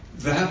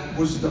that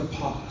was the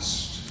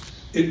past.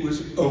 It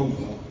was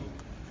over.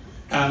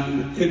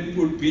 And it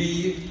would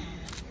be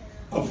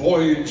a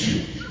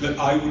voyage that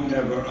I would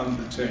never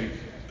undertake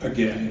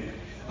again.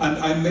 And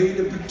I made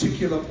a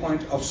particular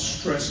point of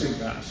stressing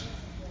that.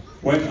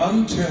 When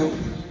until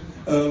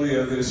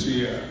earlier this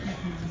year,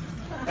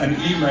 an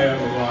email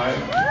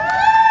arrived,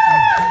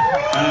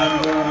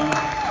 and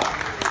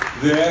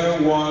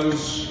there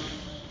was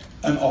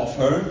an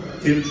offer,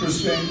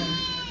 interesting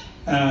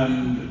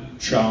and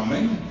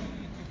charming,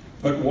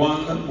 but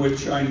one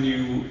which I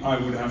knew I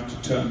would have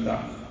to turn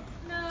down.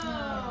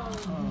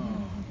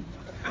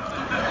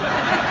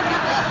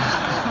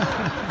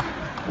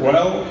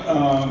 Well,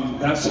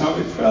 that's how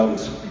it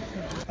felt.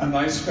 And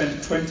I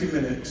spent 20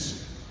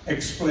 minutes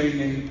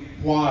explaining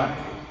why.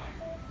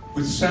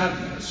 With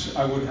sadness,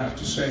 I would have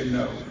to say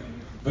no.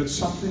 But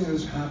something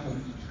has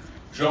happened.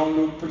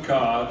 Jean-Luc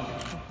Picard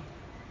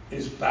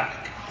is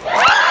back.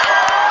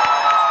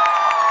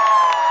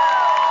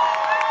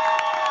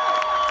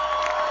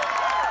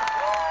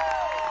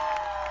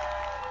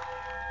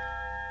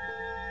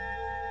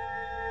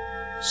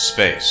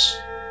 Space,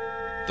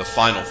 the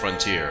final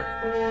frontier.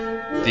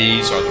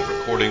 These are the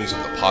recordings of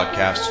the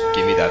podcast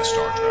Give Me That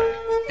Star Trek.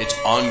 Its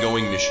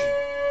ongoing mission,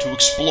 to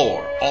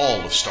explore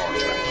all of Star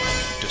Trek,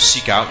 to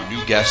seek out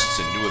new guests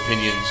and new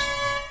opinions,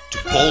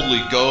 to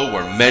boldly go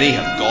where many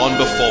have gone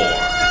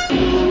before.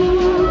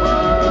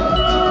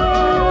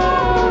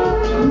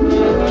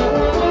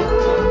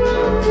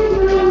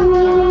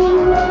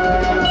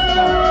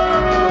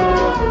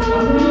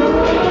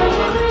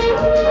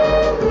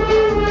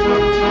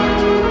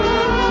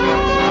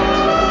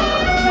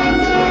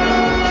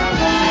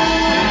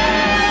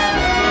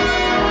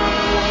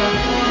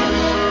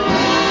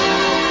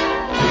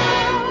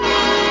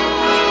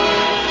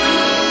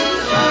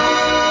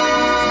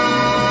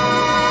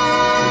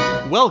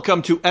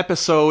 Welcome to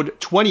episode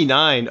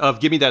 29 of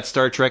Give Me That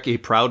Star Trek, a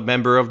proud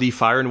member of the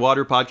Fire and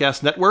Water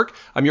Podcast Network.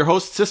 I'm your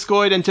host,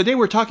 Siskoid, and today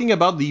we're talking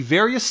about the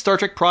various Star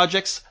Trek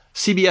projects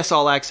CBS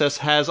All Access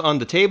has on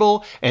the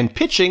table and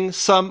pitching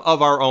some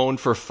of our own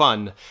for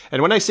fun.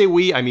 And when I say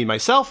we, I mean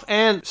myself,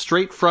 and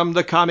straight from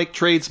the Comic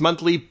Trades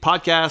Monthly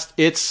podcast,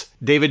 it's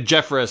David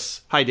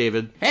Jeffress. Hi,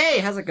 David. Hey,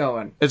 how's it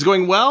going? It's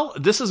going well.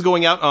 This is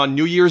going out on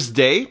New Year's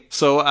Day,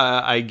 so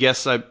I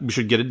guess we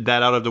should get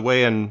that out of the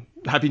way and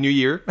Happy New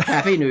Year.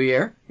 Happy New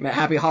Year.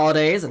 Happy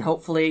holidays, and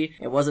hopefully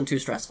it wasn't too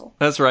stressful.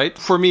 That's right.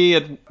 For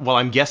me,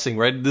 I'm guessing,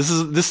 right? This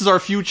is our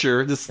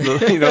future. This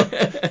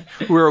is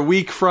we're a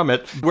week from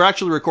it. We're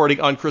actually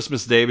recording on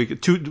Christmas Day because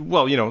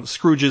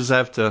Scrooges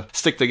have to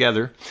stick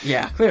together.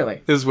 Yeah,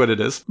 clearly. Is what it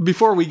is.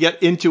 Before we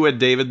get into it,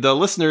 David, the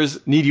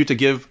listeners need you to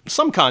give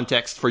some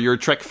context for your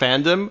Trek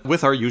fandom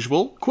with our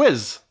usual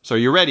quiz. So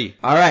you're ready?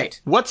 All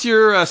right. What's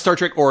your Star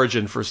Trek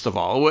origin, first of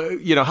all?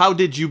 How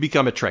did you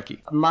become a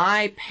Trekkie?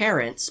 My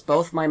parents,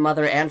 both my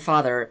mother and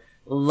father,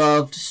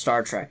 loved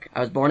Star Trek. I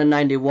was born in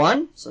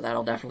 91, so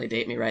that'll definitely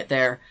date me right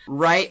there.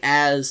 Right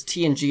as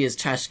TNG is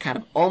just kind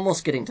of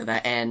almost getting to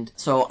that end.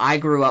 So I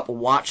grew up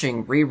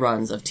watching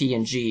reruns of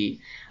TNG,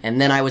 and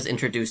then I was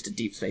introduced to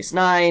Deep Space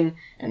Nine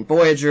and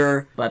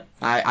Voyager, but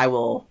I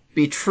will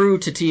be true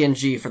to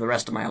TNG for the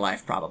rest of my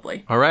life,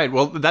 probably. All right.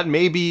 Well,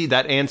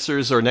 that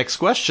answers our next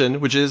question,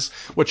 which is,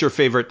 what's your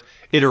favorite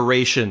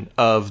iteration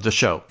of the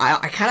show?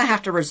 I kind of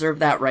have to reserve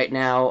that right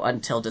now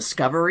until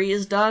Discovery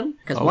is done,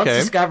 because once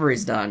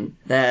Discovery's done,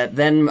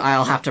 then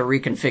I'll have to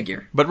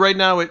reconfigure. But right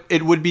now,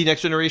 it would be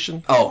Next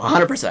Generation? Oh,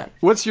 100%.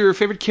 What's your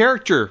favorite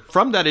character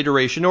from that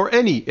iteration, or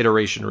any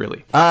iteration,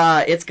 really?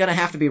 It's gonna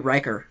have to be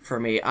Riker for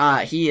me.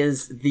 He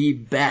is the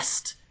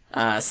best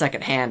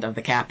second hand of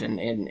the captain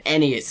in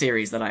any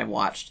series that I've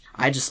watched.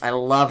 I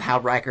love how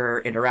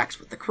Riker interacts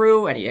with the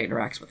crew, and he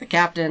interacts with the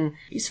captain.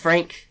 He's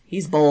frank,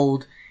 he's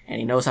bold, and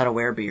he knows how to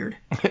wear a beard.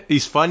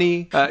 He's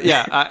funny.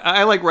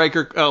 I like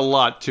Riker a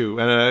lot, too.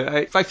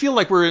 And I feel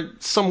like we're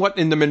somewhat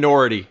in the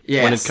minority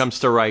when it comes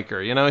to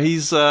Riker. He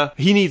needs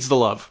the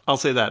love. I'll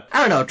say that.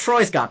 I don't know.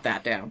 Troy's got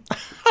that down.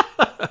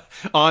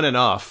 On and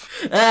off.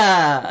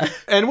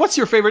 And what's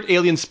your favorite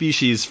alien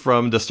species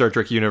from the Star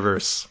Trek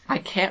universe? I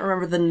can't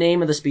remember the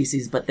name of the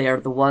species, but they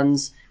are the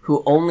ones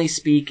who only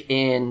speak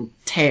in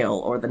tale,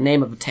 or the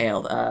name of a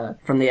tale,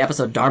 from the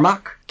episode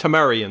Darmok?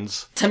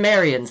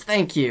 Tamarians,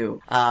 thank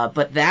you.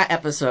 But that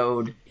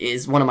episode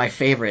is one of my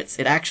favorites.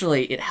 It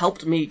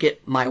helped me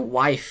get my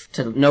wife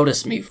to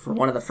notice me for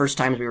one of the first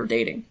times we were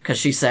dating. Because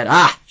she said,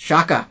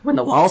 Shaka, when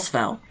the walls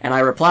fell. And I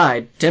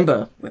replied,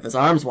 Timba, with his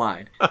arms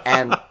wide.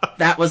 And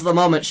that was the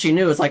moment she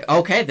knew. It's like,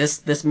 okay,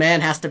 this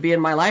man has to be in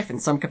my life in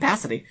some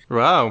capacity.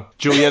 Wow.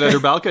 Juliet at her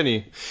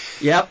balcony.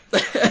 Yep.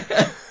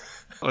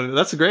 Oh,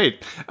 that's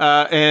great.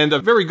 And a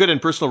very good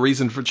and personal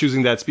reason for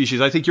choosing that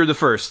species. I think you're the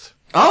first.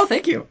 Oh,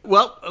 thank you.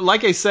 Well,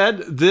 like I said,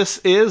 this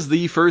is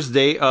the first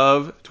day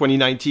of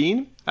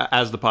 2019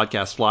 as the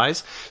podcast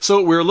flies.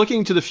 So we're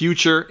looking to the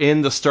future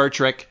in the Star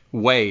Trek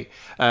way,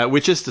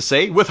 which is to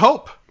say, with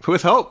hope.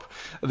 With hope.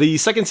 The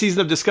second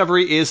season of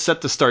Discovery is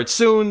set to start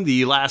soon.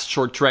 The last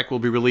short trek will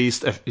be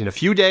released in a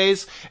few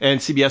days, and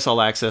CBS All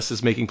Access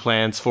is making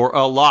plans for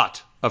a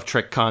lot of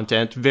Trek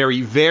content,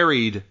 very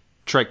varied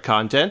Trek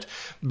content.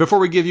 Before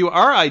we give you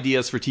our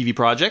ideas for TV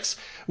projects,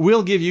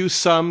 we'll give you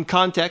some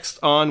context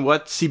on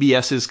what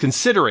CBS is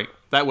considering.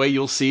 That way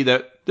you'll see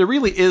that there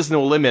really is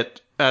no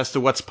limit as to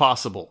what's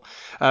possible.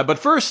 But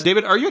first,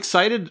 David, are you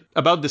excited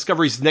about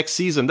Discovery's next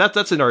season?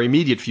 That's in our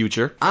immediate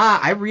future.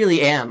 I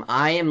really am.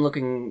 I am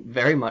looking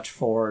very much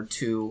forward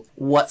to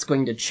what's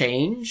going to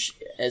change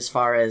as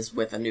far as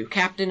with a new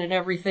captain and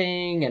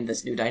everything and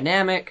this new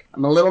dynamic.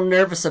 I'm a little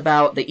nervous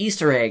about the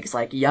Easter eggs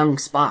like young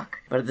Spock,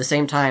 but at the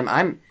same time,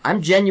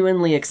 I'm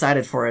genuinely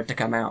excited for it to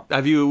come out.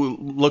 Have you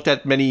looked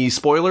at many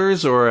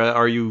spoilers, or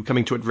are you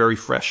coming to it very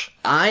fresh?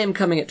 I am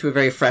coming to it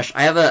very fresh.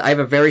 I have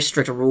a very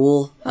strict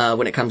rule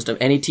when it comes to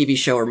any TV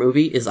show or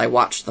movie is I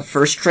watch the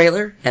first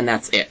trailer and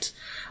that's it.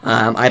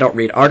 I don't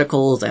read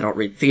articles. I don't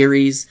read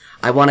theories.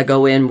 I want to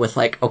go in with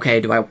like,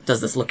 okay,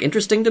 does this look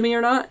interesting to me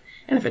or not?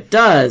 And if it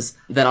does,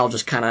 then I'll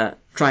just kind of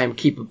try and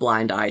keep a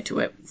blind eye to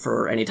it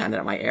for any time that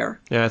it might air.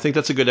 Yeah, I think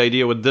that's a good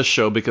idea with this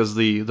show because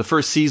the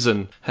first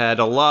season had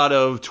a lot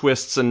of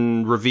twists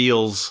and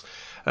reveals,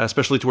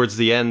 especially towards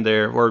the end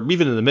there, or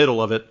even in the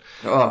middle of it.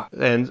 Oh.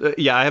 And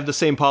I have the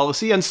same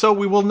policy, and so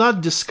we will not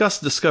discuss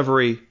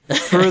Discovery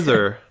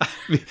further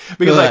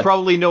because I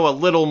probably know a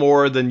little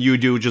more than you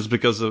do just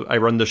because I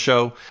run the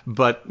show,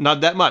 but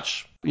not that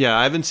much. Yeah,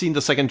 I haven't seen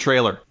the second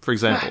trailer, for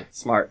example.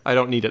 Smart. I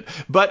don't need it.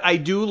 But I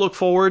do look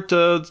forward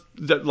to,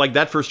 like,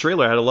 that first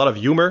trailer had a lot of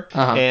humor.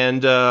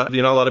 And, a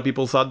lot of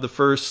people thought the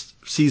first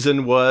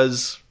season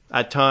was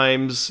at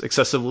times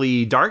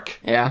excessively dark.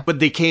 Yeah. But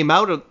they came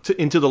out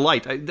into the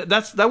light.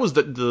 That was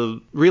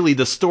really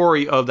the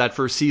story of that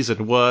first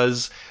season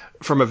was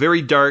from a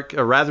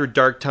rather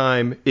dark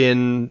time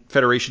in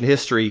Federation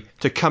history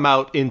to come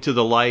out into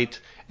the light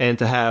and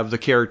to have the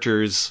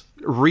characters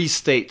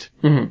restate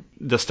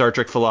the Star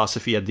Trek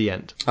philosophy at the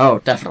end. Oh,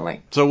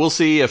 definitely. So we'll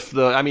see if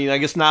I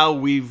guess now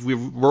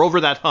we're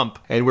over that hump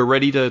and we're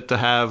ready to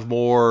have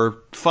more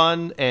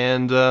fun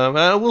and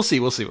we'll see.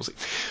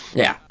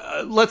 Yeah.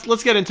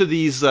 Let's get into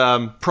these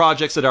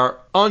projects that are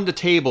on the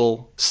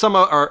table. Some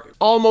are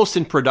almost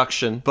in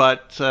production,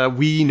 but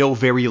we know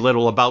very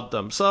little about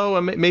them.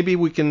 So maybe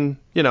we can,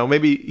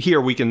 maybe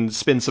here we can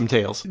spin some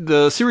tales.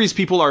 The series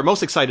people are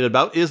most excited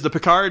about is the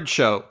Picard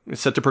show.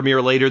 It's set to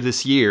premiere later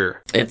this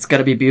year. It's going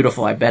to be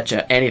beautiful, I bet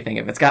you. Anything.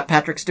 If it's got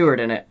Patrick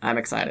Stewart in it, I'm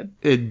excited.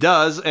 It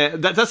does.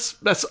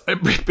 That's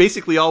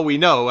basically all we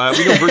know.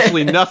 We know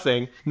virtually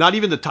nothing, not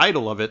even the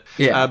title of it.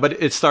 Yeah.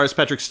 But it stars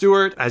Patrick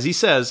Stewart, as he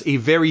says, a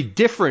very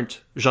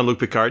different Jean-Luc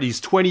Picard. He's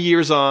 20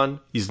 years on.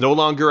 He's no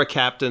longer a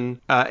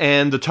captain.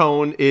 And the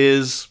tone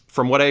is,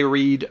 from what I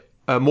read,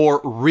 a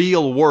more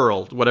real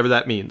world, whatever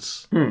that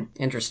means.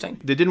 Interesting.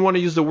 They didn't want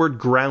to use the word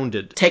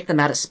grounded. Take them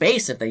out of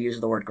space if they use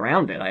the word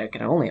grounded. I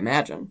can only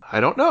imagine. I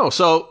don't know.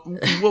 So,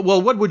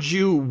 well, what would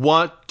you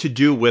want to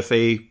do with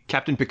a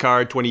Captain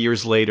Picard 20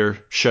 years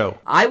later show?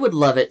 I would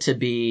love it to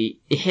be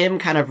him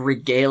kind of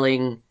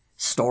regaling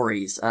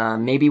stories,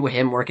 maybe with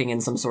him working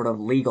in some sort of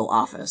legal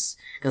office,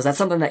 because that's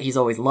something that he's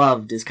always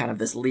loved is kind of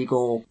this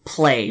legal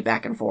play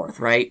back and forth,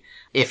 right?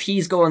 If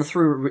he's going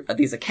through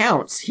these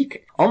accounts, he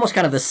almost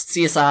kind of this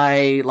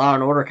CSI Law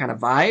and Order kind of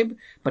vibe,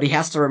 but he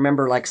has to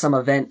remember like some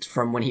event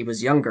from when he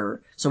was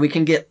younger, so we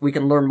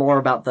can learn more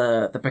about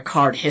the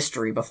Picard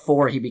history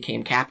before he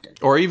became captain,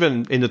 or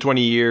even in the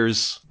 20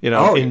 years,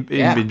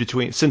 in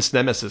between since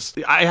Nemesis.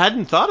 I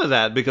hadn't thought of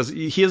that because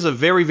he is a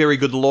very, very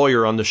good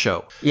lawyer on the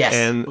show. Yes,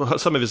 and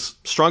some of his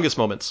strongest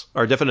moments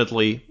are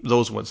definitely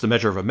those ones, The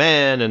Measure of a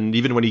Man, and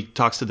even when he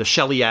talks to the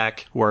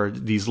Sheliak, who are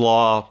these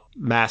law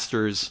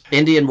masters.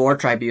 Indian War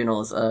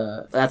Tribunals,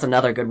 that's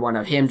another good one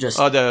of him just...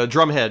 Oh, the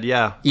Drumhead,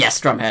 yeah.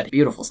 Yes, Drumhead.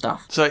 Beautiful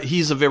stuff. So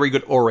he's a very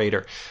good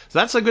orator. So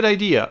that's a good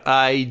idea.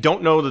 I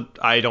don't know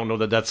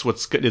that that's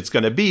what it's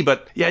going to be,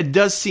 but yeah, it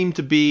does seem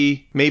to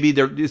be, maybe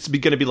it's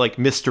going to be like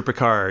Mr.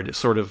 Picard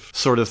sort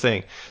of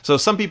thing. So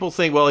some people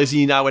think, well, is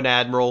he now an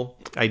admiral?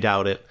 I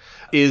doubt it.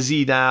 Is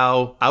he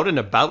now out and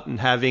about and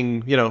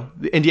having,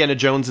 Indiana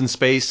Jones in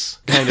space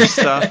kind of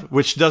stuff,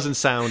 which doesn't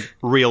sound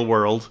real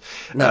world.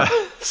 No.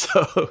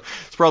 So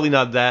it's probably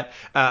not that.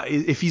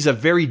 If he's a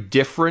very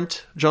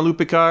different Jean-Luc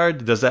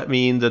Picard, does that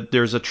mean that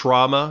there's a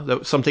trauma,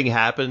 that something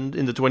happened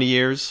in the 20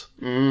 years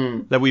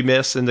that we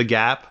miss in the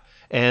gap?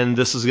 And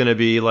this is going to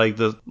be like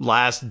the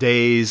last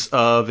days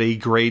of a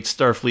great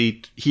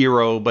Starfleet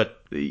hero, but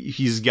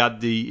he's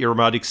got the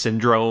Irumodic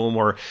syndrome,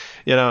 or,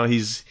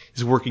 he's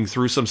working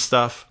through some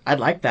stuff. I'd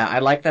like that. I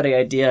like that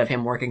idea of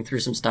him working through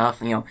some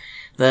stuff.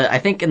 I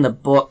think in the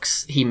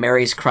books he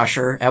marries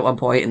Crusher at one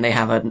point and they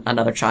have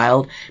another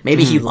child.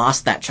 Maybe he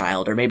lost that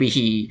child, or maybe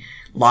he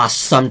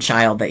lost some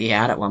child that he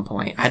had at one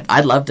point.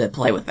 I'd love to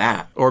play with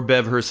that. Or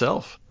Bev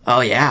herself.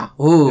 Oh, yeah.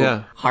 Ooh,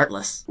 yeah.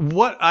 Heartless.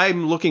 What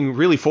I'm looking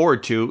really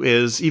forward to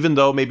is, even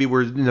though maybe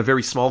we're in a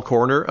very small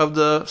corner of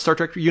the Star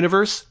Trek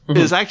universe,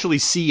 is actually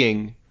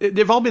seeing...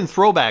 They've all been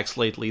throwbacks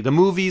lately. The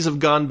movies have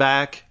gone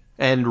back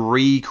and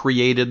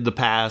recreated the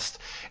past,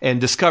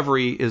 and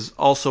Discovery is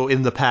also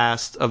in the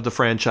past of the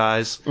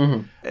franchise.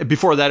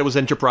 Before that, it was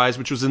Enterprise,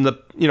 which was in the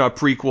a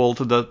prequel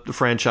to the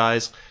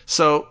franchise.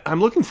 So I'm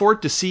looking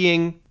forward to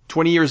seeing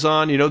 20 years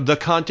on, the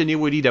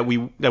continuity that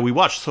we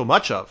watched so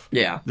much of.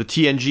 Yeah. The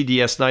TNG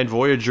DS9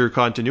 Voyager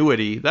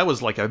continuity, that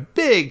was like a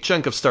big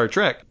chunk of Star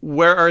Trek.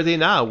 Where are they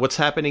now? What's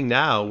happening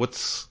now?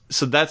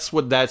 So that's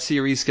what that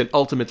series can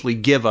ultimately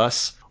give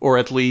us, or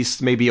at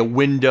least maybe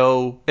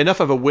enough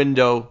of a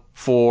window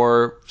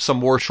for some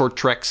more short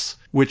treks,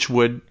 which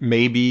would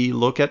maybe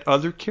look at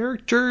other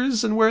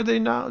characters and where they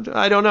now.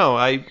 I don't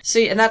know.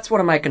 See, and that's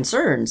one of my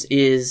concerns,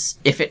 is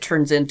if it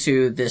turns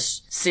into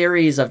this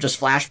series of just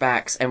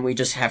flashbacks and we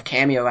just have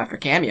cameo after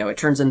cameo, it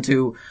turns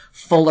into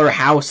Fuller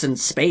House in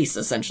space,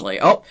 essentially.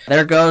 Oh,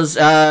 there goes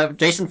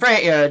Jonathan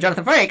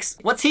Frakes.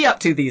 What's he up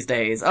to these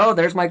days? Oh,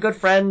 there's my good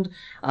friend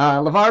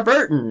LeVar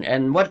Burton.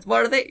 And what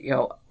are they?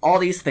 All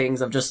these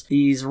things of just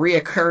these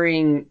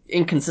reoccurring,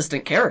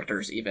 inconsistent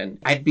characters, even.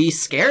 I'd be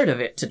scared of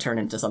it to turn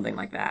into something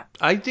like that.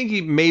 I think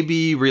he may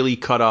be really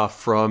cut off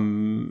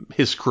from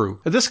his crew.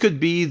 This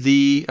could be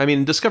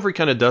Discovery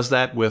kind of does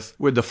that with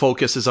where the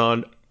focus is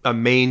on a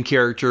main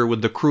character,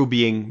 with the crew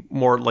being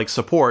more like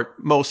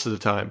support most of the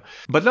time,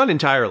 but not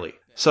entirely.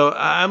 So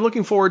I'm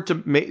looking forward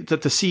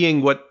to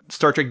seeing what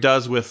Star Trek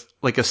does with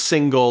like a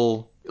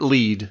single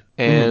lead.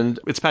 And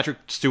it's Patrick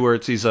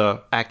Stewart. He's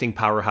a acting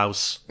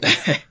powerhouse.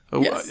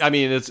 Yes. I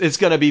mean, it's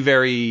going to be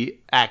very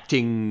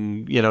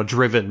acting,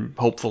 driven,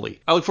 hopefully.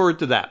 I look forward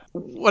to that.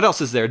 What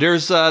else is there?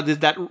 There's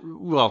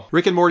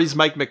Rick and Morty's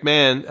Mike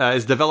McMahon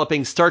is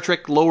developing Star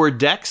Trek Lower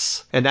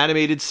Decks, an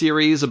animated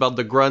series about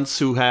the grunts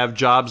who have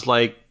jobs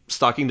like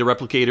stocking the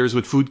replicators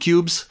with food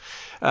cubes.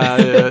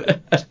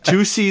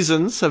 2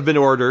 seasons have been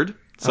ordered.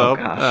 So,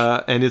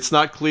 and it's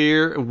not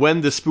clear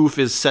when the spoof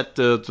is set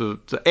to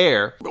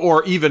air,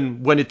 or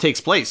even when it takes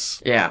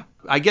place. Yeah.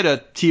 I get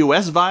a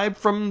TOS vibe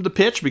from the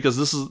pitch, because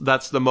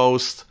that's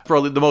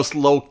probably the most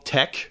low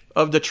tech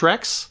of the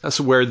Treks. That's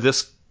where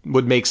this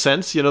would make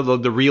sense,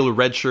 the real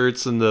red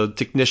shirts and the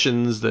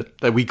technicians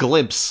that we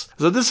glimpse.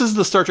 So this is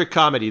the Star Trek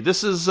comedy.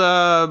 This is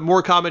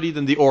more comedy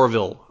than the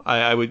Orville,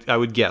 I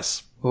would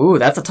guess. Ooh,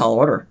 that's a tall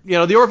order.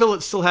 The Orville,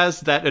 it still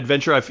has that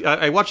adventure.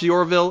 I watch the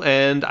Orville,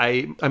 and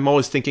I'm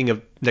always thinking of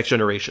Next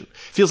Generation.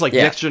 Feels like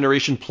Next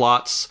Generation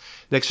plots,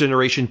 Next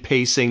Generation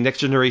pacing, Next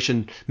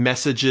Generation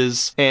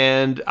messages,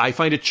 and I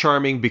find it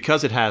charming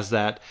because it has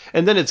that.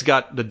 And then it's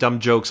got the dumb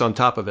jokes on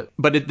top of it.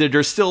 But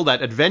there's still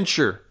that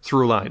adventure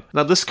through line.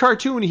 Now, this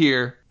cartoon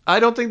here, I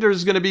don't think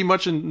there's going to be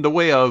much in the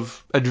way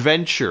of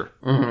adventure.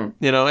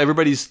 Mm-hmm.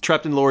 Everybody's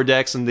trapped in lower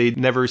decks, and they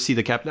never see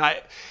the captain.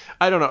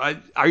 I don't know.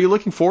 Are you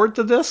looking forward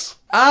to this?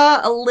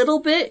 A little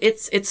bit.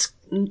 It's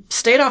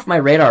stayed off my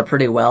radar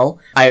pretty well.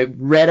 I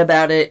read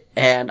about it,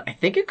 and I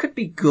think it could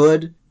be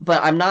good,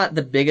 but I'm not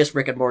the biggest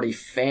Rick and Morty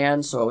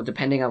fan, so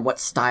depending on what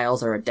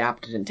styles are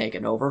adapted and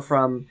taken over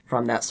from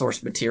that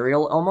source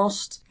material,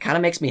 almost kind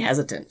of makes me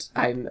hesitant.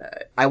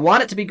 I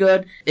want it to be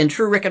good. In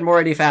true Rick and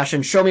Morty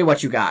fashion, show me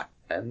what you got,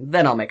 and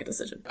then I'll make a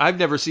decision. I've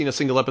never seen a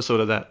single episode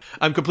of that.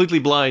 I'm completely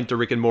blind to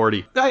Rick and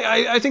Morty.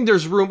 I think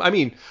there's room. I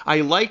mean,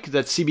 I like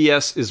that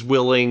CBS is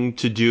willing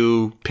to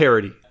do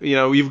parody.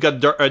 You've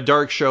got a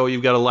dark show,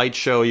 you've got a light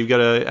show, you've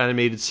got an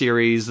animated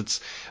series.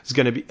 It's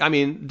going to be. I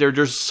mean,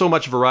 there's so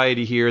much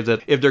variety here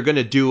that if they're going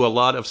to do a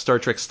lot of Star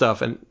Trek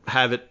stuff and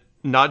have it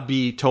not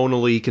be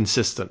tonally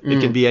consistent,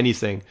 it can be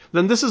anything,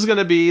 then this is going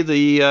to be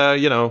the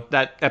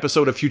that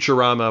episode of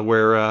Futurama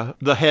where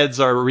the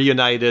heads are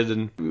reunited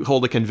and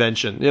hold a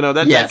convention,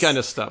 that kind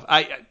of stuff.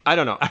 I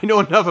don't know, I know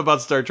enough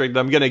about Star Trek that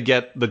I'm going to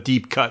get the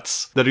deep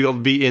cuts that will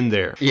be in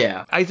there.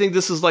 I think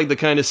this is like the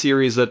kind of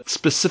series that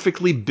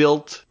specifically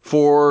built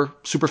for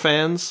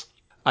superfans.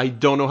 I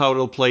don't know how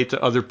it'll play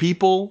to other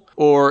people,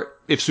 or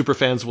if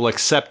superfans will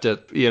accept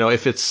it.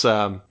 If it's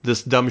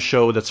this dumb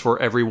show that's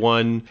for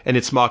everyone, and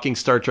it's mocking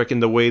Star Trek in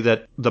the way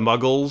that the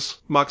Muggles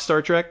mock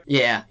Star Trek.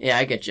 Yeah,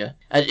 I get you.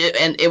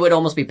 And it would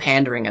almost be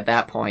pandering at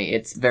that point.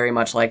 It's very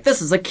much like,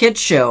 this is a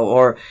kid's show,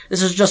 or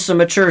this is just a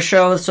mature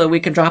show, so we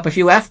can drop a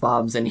few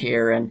F-bombs in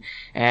here,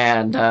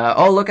 and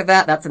oh, look at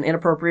that, that's an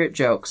inappropriate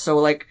joke. So,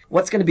 like,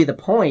 what's going to be the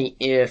point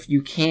if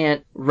you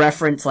can't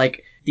reference,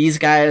 like, these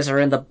guys are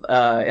in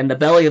the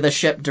belly of the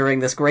ship during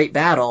this great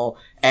battle,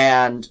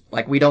 and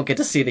like we don't get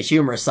to see the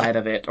humorous side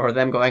of it, or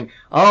them going,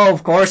 oh,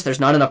 of course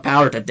there's not enough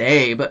power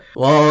today, but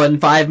well, in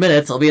 5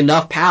 minutes there'll be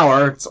enough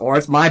power, or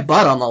it's my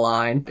butt on the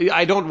line.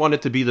 I don't want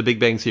it to be the Big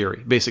Bang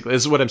Theory, basically.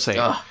 This is what I'm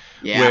saying.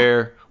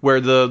 Yeah. Where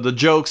the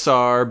jokes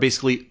are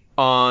basically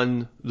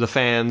on the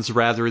fans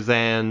rather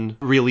than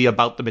really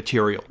about the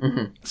material.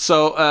 Mm-hmm.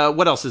 So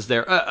what else is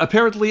there?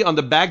 Apparently on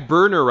the back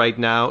burner right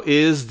now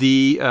is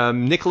the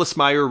Nicholas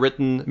Meyer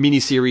written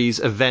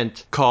miniseries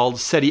event called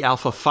SETI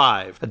Alpha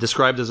 5,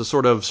 described as a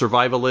sort of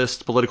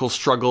survivalist political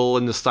struggle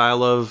in the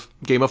style of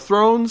Game of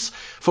Thrones,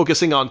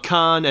 focusing on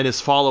Khan and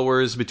his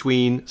followers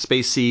between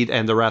Space Seed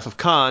and the Wrath of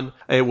Khan.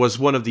 It was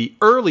one of the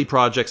early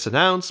projects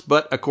announced,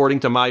 but according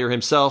to Meyer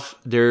himself,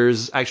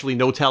 there's actually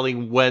no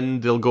telling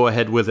when they'll go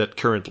ahead with it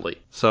currently.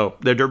 apparently. So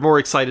they're more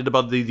excited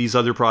about these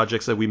other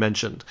projects that we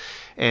mentioned.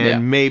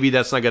 And maybe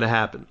that's not going to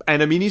happen.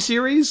 And a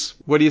miniseries?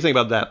 What do you think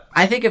about that?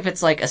 I think if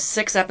it's like a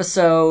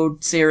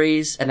 6-episode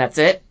series and that's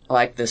it,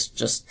 like this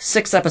just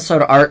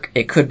 6-episode arc,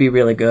 it could be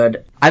really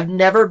good. I've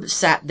never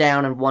sat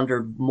down and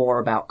wondered more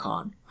about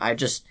Khan.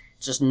 It's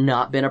just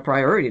not been a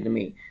priority to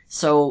me.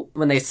 So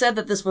when they said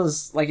that this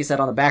was, like you said,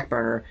 on the back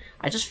burner,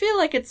 I just feel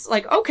like it's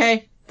like,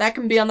 okay, that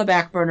can be on the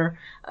back burner.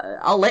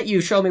 I'll let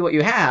you show me what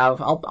you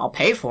have. I'll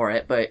pay for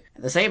it. But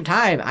at the same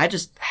time, it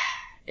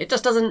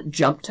just doesn't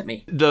jump to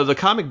me. The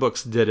comic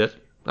books did it.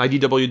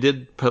 IDW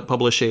did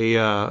publish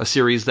a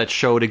series that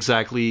showed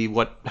exactly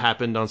what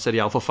happened on SETI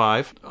Alpha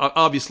 5.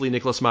 Obviously,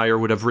 Nicholas Meyer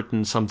would have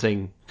written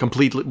something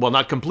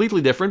not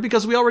completely different,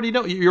 because we already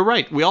know. You're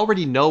right. We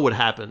already know what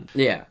happened.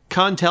 Yeah.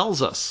 Khan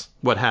tells us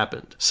what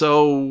happened.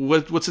 So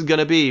what's it going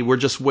to be? We're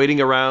just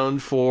waiting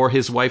around for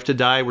his wife to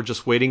die. We're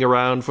just waiting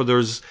around for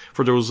those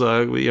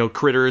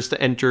critters to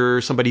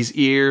enter somebody's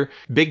ear.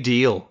 Big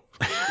deal.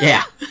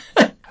 Yeah.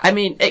 I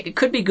mean, it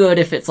could be good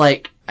if it's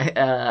like,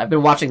 I've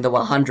been watching The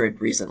 100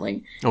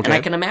 recently, and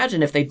I can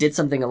imagine if they did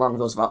something along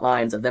those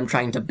lines of them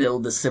trying to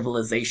build the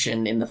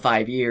civilization in the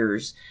 5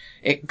 years,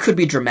 it could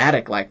be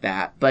dramatic like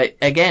that. But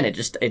again,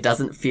 it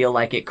doesn't feel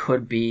like it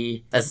could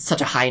be as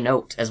such a high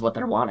note as what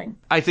they're wanting.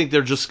 I think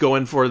they're just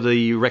going for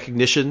the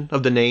recognition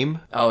of the name.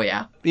 Oh,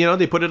 yeah.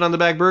 They put it on the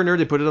back burner,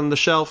 they put it on the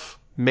shelf.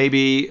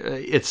 Maybe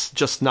it's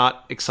just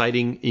not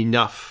exciting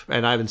enough.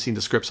 And I haven't seen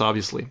the scripts,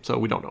 obviously, so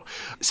we don't know.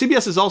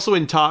 CBS is also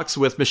in talks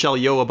with Michelle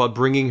Yeoh about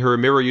bringing her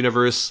Mirror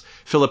Universe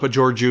Philippa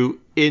Georgiou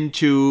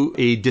into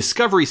a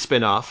Discovery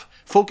spinoff,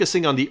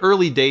 focusing on the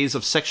early days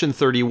of Section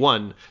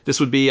 31.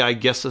 This would be, I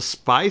guess, a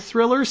spy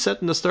thriller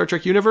set in the Star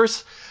Trek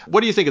universe.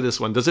 What do you think of this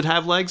one? Does it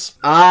have legs?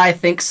 I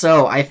think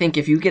so. I think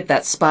if you get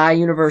that spy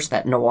universe,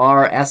 that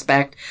noir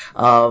aspect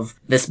of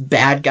this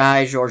bad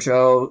guy,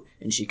 Georgiou,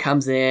 and she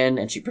comes in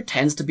and she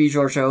pretends to be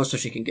Georgiou so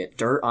she can get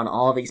dirt on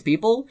all these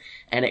people,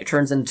 and it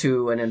turns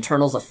into an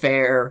internals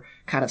affair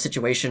kind of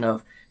situation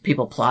of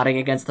people plotting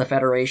against the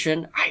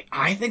Federation,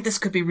 I think this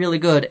could be really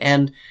good.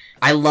 And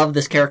I love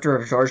this character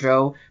of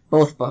Georgiou,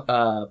 both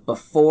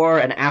before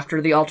and after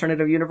the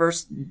alternative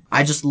universe.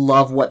 I just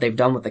love what they've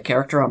done with the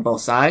character on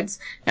both sides,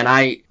 and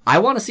I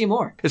want to see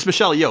more. It's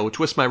Michelle Yeoh,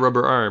 twist my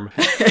rubber arm.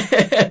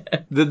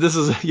 This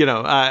is,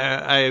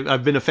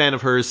 I've been a fan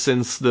of hers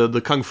since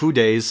the Kung Fu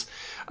days.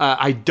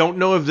 I don't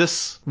know if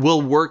this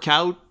will work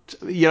out.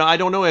 I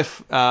don't know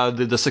if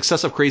the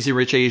success of Crazy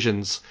Rich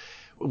Asians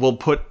will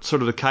put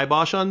sort of the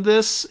kibosh on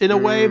this in a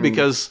way,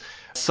 because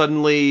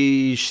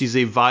suddenly she's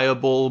a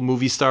viable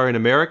movie star in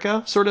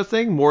America sort of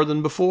thing, more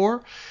than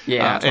before.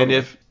 Yeah, totally.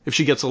 And if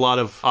she gets a lot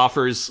of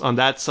offers on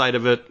that side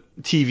of it,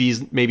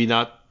 TV's maybe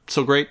not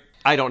so great.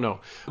 I don't know.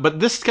 But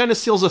this kind of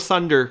steals a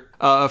thunder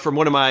from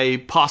one of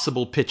my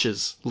possible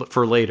pitches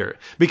for later.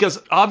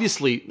 Because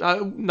obviously,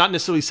 not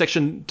necessarily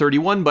Section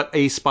 31, but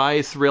a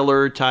spy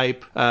thriller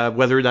type,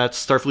 whether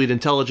that's Starfleet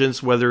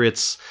Intelligence, whether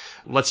it's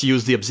let's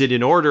use the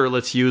Obsidian Order,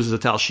 let's use the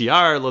Tal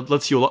Shiar,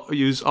 let's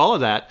use all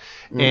of that.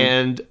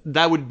 And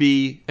that would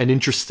be an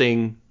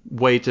interesting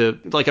way to,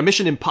 like a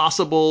Mission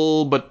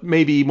Impossible, but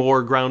maybe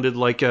more grounded,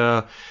 like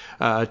a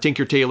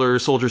Tinker Tailor,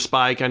 Soldier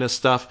Spy kind of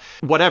stuff.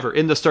 Whatever,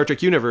 in the Star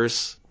Trek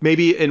universe,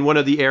 maybe in one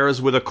of the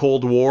eras with a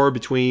Cold War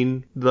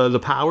between the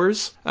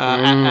powers,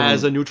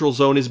 as a neutral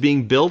zone is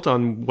being built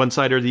on one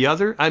side or the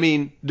other. I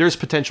mean, there's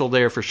potential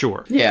there for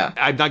sure. Yeah.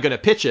 I'm not going to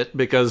pitch it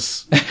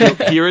because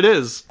here it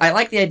is. I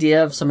like the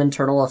idea of some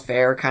internal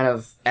affair kind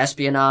of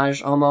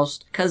espionage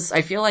almost, because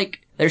I feel like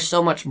there's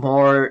so much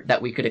more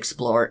that we could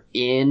explore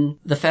in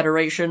the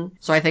Federation.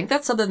 So I think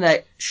that's something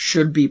that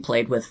should be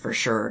played with for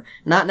sure.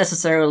 Not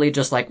necessarily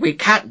just like, we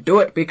can't do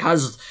it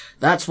because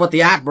that's what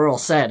the Admiral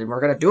said and we're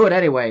going to do it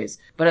anyways.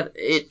 But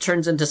it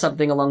turns into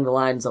something along the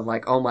lines of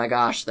like, oh my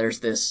gosh,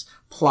 there's this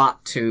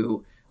plot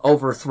to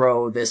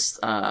overthrow this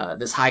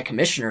High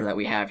Commissioner that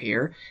we have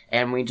here,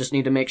 and we just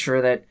need to make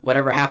sure that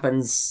whatever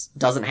happens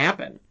doesn't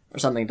happen. Or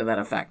something to that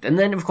effect. And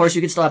then, of course,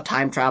 you could still have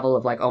time travel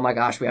of like, oh my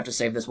gosh, we have to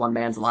save this one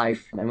man's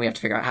life, and we have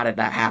to figure out how did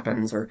that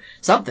happen, or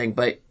something.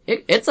 But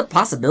it's a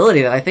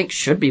possibility that I think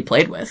should be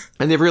played with.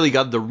 And they've really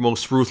got the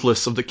most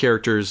ruthless of the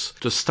characters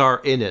to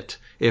star in it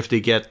if they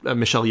get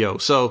Michelle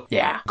Yeoh. So,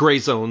 yeah. Gray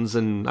zones,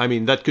 and I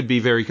mean, that could be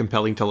very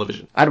compelling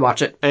television. I'd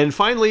watch it. And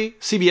finally,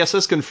 CBS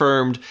has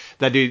confirmed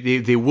that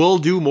they will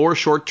do more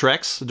short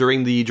treks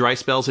during the dry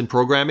spells in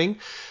programming.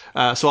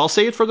 So I'll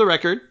say it for the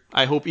record.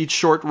 I hope each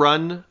short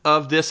run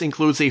of this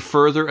includes a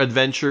further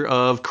adventure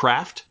of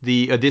Craft,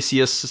 the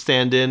Odysseus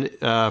stand-in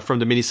from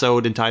the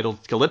minisode entitled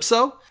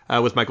Calypso,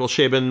 with Michael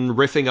Chabon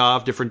riffing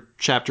off different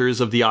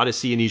chapters of the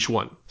Odyssey in each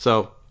one.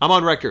 So I'm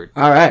on record.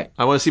 All right.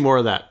 I want to see more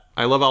of that.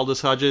 I love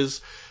Aldous Hodges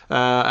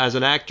as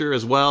an actor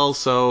as well.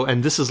 So,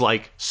 and this is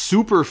like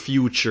super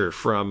future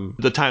from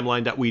the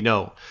timeline that we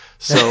know.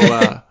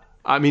 So,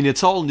 I mean,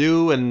 it's all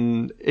new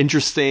and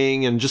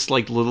interesting and just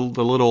like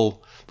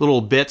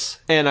little bits,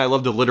 and I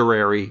love the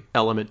literary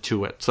element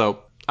to it. So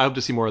I hope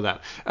to see more of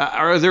that.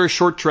 Are there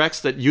short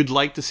treks that you'd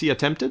like to see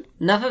attempted?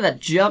 Nothing that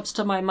jumps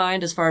to my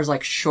mind as far as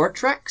like short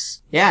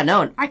treks, Yeah,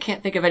 no, I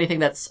can't think of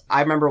anything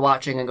I remember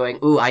watching and going,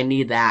 ooh, I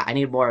need that. I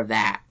need more of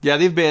that. Yeah,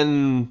 they've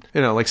been,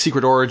 like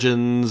Secret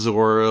Origins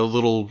or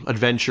little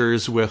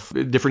adventures with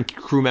different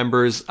crew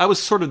members. I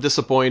was sort of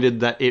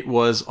disappointed that it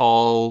was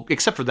all,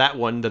 except for that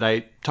one that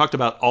I talked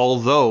about,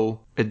 although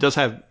it does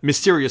have,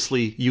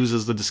 mysteriously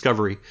uses the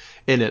Discovery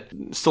in it.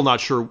 Still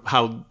not sure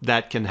how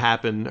that can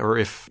happen or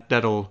if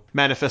that'll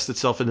manifest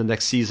itself in the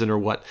next season or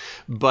what.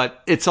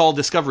 But it's all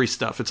Discovery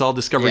stuff. It's all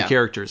Discovery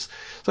characters.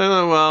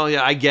 So, well,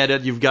 yeah, I get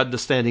it. You've got the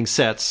standing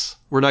sets.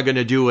 We're not going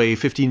to do a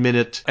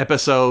 15-minute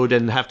episode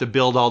and have to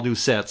build all new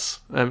sets.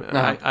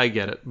 I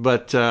get it.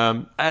 But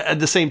at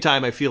the same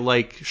time, I feel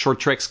like Short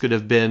Treks could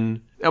have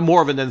been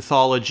more of an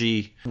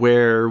anthology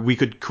where we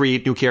could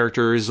create new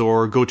characters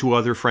or go to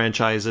other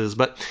franchises.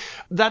 But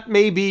that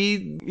may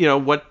be,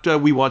 what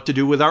we want to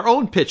do with our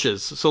own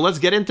pitches. So let's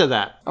get into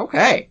that.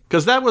 Okay.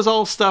 Because that was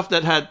all stuff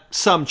that had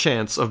some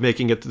chance of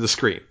making it to the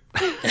screen.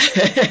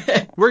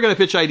 We're going to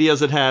pitch ideas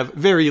that have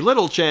very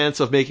little chance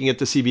of making it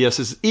to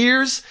CBS's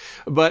ears,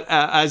 but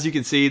as you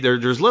can see,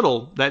 there's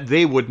little that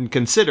they wouldn't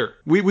consider.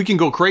 We can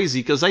go crazy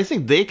because I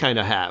think they kind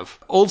of have.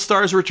 Old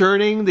stars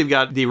returning,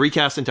 they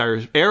recast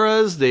entire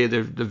eras, they're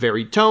the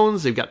varied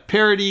tones, they've got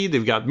parody,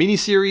 they've got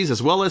miniseries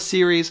as well as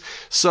series,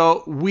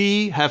 so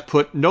we have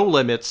put no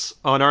limits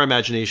on our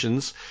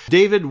imaginations.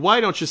 David,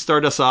 why don't you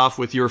start us off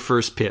with your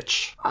first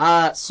pitch?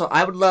 So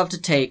I would love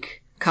to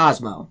take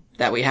Cosmo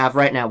that we have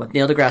right now with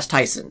Neil deGrasse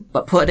Tyson,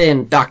 but put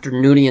in Dr.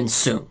 Noonien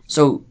Soong.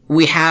 So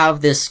we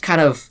have this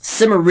kind of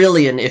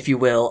Silmarillion, if you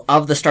will,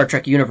 of the Star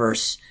Trek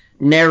universe,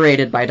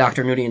 narrated by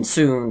Dr. Noonien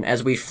Soong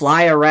as we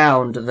fly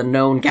around the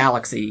known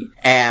galaxy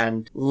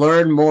and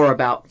learn more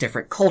about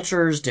different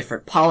cultures,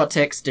 different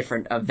politics,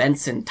 different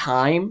events in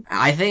time.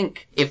 I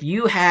think if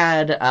you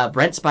had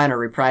Brent Spiner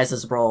reprise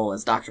his role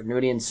as Dr.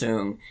 Noonien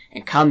Soong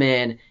and come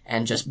in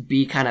and just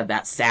be kind of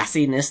that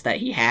sassiness that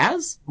he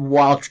has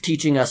while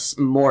teaching us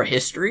more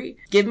history,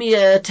 give me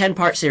a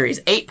 10-part series,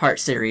 8-part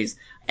series,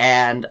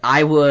 and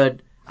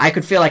I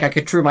could feel like I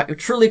could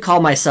truly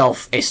call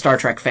myself a Star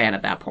Trek fan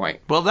at that point.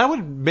 Well, that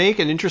would make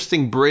an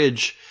interesting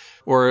bridge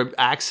or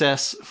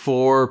access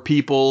for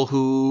people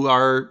who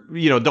are,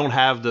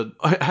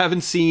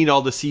 haven't seen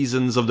all the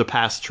seasons of the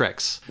past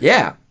Treks.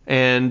 Yeah.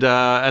 And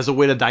as a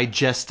way to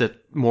digest it,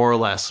 more or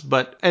less.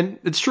 And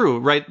it's true,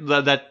 right?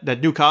 That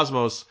New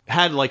Cosmos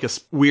had like a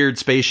weird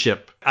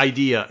spaceship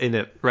idea in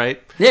it,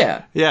 right?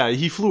 Yeah. Yeah,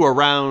 he flew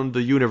around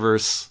the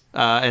universe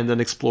and then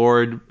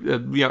explored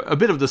a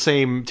bit of the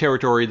same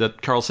territory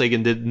that Carl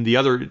Sagan did in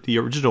the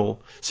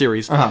original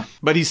series. Uh-huh.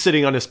 But he's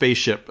sitting on a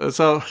spaceship.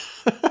 So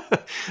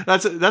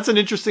that's an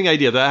interesting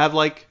idea to have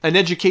like an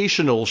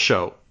educational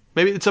show.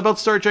 Maybe it's about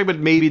Star Trek, but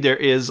maybe there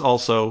is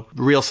also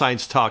real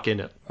science talk in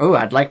it. Oh,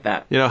 I'd like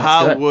that. That's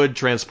how good. Would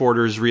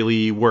transporters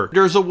really work?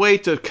 There's a way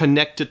to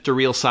connect it to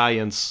real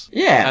science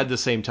at the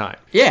same time.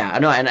 Yeah,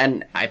 no,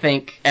 and I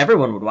think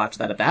everyone would watch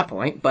that at that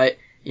point, but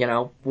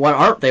what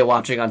aren't they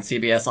watching on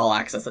CBS All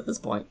Access at this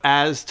point?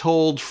 As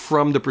told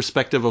from the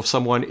perspective of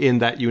someone in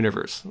that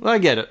universe. I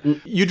get it.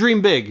 You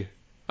dream big.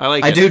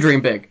 I do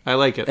dream big. I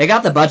like it. They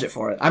got the budget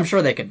for it. I'm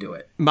sure they could do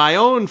it. My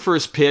own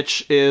first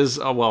pitch is,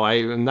 I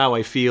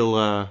feel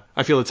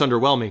it's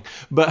underwhelming,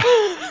 but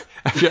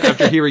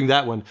after hearing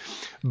that one.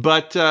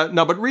 But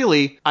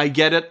really, I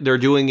get it. They're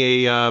doing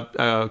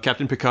a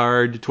Captain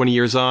Picard 20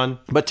 years on.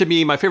 But to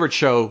me, my favorite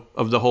show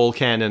of the whole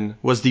canon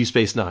was Deep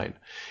Space Nine.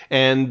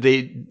 And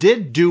they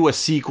did do a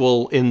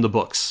sequel in the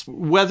books.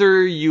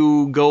 Whether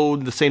you go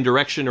the same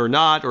direction or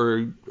not,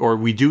 or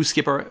we do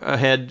skip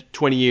ahead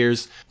 20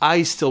 years,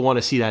 I still want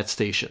to see that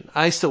station.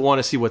 I still want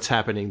to see what's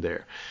happening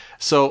there.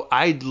 So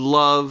I'd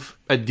love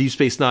a Deep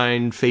Space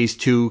Nine Phase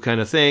 2 kind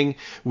of thing.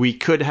 We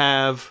could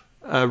have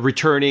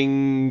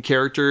returning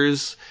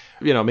characters.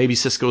 Maybe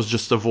Sisko's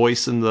just a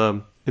voice in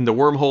the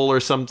wormhole or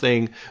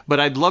something, but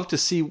I'd love to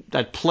see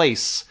that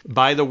place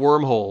by the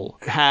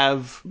wormhole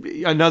have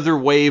another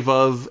wave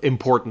of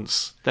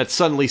importance, that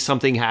suddenly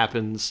something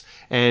happens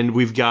and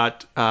we've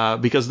got,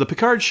 because the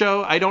Picard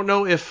show, I don't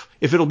know if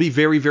it'll be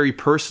very, very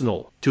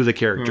personal to the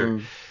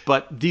character.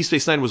 But Deep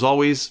Space Nine was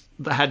always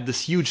had this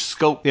huge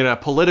scope,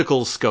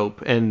 political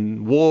scope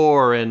and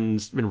war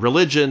and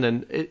religion,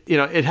 and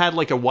it had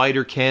like a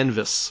wider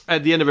canvas.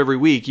 At the end of every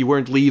week, you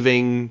weren't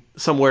leaving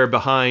somewhere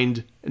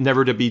behind,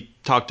 never to be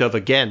talked of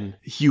again.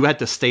 You had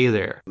to stay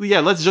there. Yeah,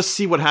 let's just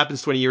see what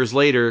happens 20 years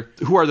later.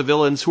 Who are the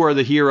villains? Who are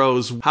the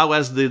heroes? How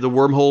has the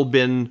wormhole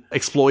been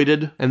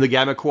exploited? And the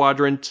Gamma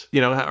Quadrant,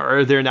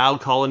 are there now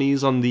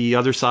colonies on the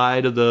other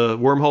side of the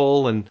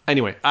wormhole? And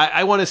anyway,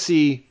 I want to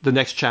see the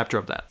next chapter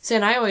of that. See,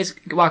 and I always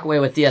walk away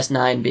with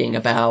DS9 being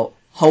about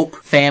hope,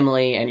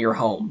 family, and your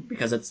home,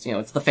 because it's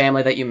it's the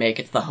family that you make,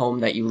 it's the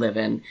home that you live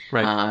in,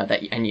 right.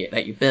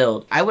 that you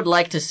build. I would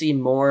like to see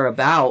more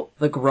about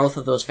the growth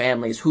of those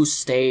families, who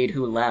stayed,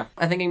 who left.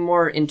 I'm thinking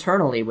more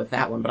internally with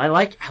that one, but I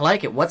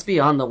like it. What's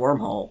beyond the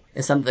wormhole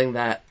is something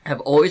that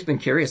I've always been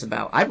curious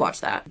about. I'd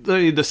watch that.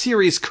 The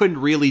series couldn't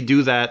really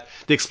do that.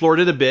 They explored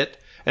it a bit,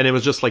 and it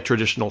was just like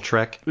traditional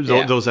Trek,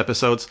 those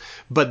episodes.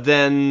 But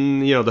then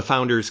the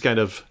founders kind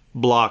of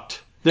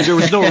blocked There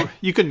was no,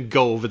 you couldn't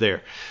go over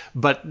there.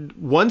 But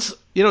once,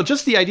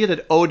 just the idea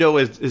that Odo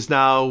is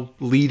now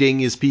leading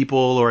his people,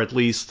 or at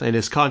least, and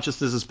his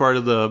consciousness is part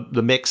of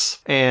the mix,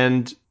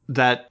 and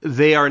that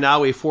they are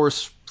now a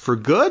force for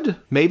good,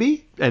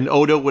 maybe, and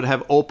Odo would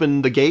have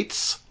opened the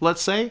gates,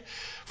 let's say,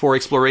 for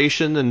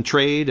exploration and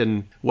trade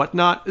and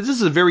whatnot. This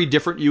is a very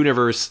different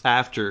universe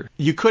after.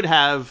 You could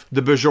have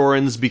the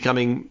Bajorans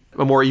becoming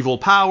a more evil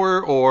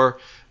power, or,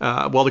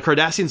 the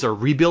Cardassians are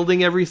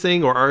rebuilding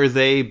everything, or are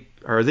they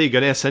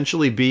going to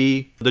essentially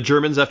be the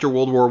Germans after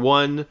World War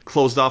I,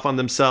 closed off on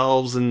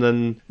themselves, and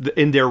then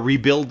in their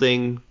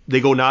rebuilding, they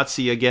go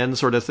Nazi again,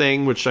 sort of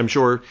thing, which I'm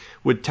sure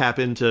would tap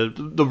into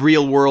the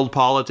real world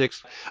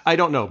politics. I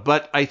don't know,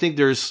 but I think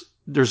there's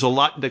a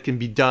lot that can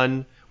be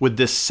done with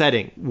this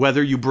setting,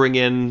 whether you bring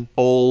in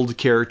old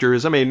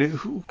characters. I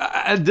mean,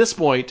 at this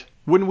point,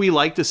 wouldn't we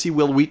like to see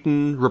Will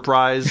Wheaton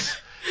reprise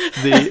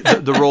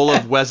the role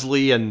of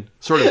Wesley and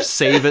sort of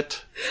save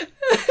it,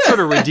 sort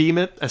of redeem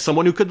it as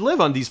someone who could live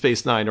on Deep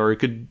Space Nine, or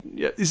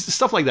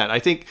stuff like that. I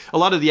think a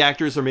lot of the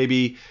actors are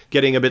maybe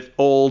getting a bit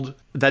old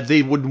that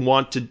they wouldn't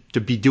want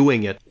to be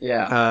doing it.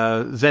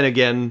 Yeah. Then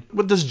again,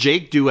 what does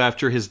Jake do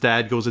after his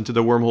dad goes into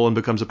the wormhole and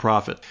becomes a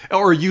prophet?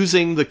 Or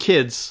using the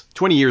kids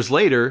 20 years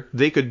later,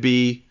 they could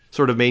be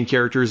sort of main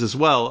characters as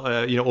well.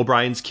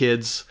 O'Brien's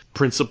kids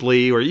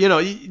principally, or,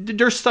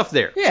 there's stuff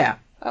there. Yeah,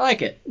 I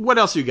like it. What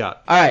else you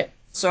got? All right.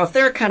 So if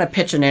they're kind of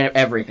pitching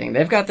everything,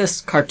 they've got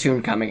this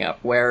cartoon coming up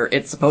where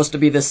it's supposed to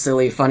be this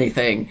silly, funny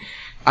thing.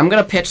 I'm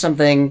going to pitch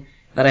something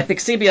that I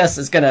think CBS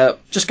is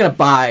just going to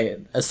buy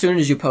as soon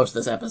as you post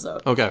this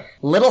episode. Okay.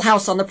 Little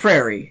House on the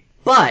Prairie,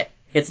 but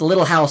it's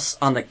Little House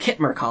on the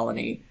Kitmer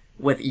colony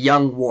with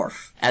young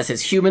Worf, as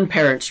his human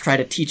parents try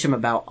to teach him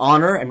about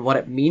honor and what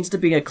it means to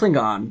be a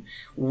Klingon,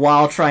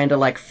 while trying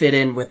to, fit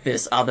in with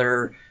this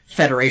other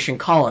Federation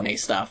colony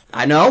stuff.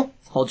 I know,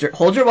 hold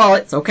your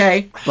wallet, it's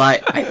okay,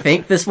 but I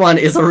think this one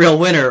is a real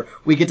winner.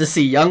 We get to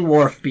see young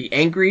Worf be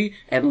angry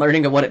and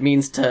learning of what it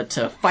means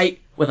to fight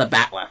with a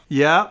bat'leth.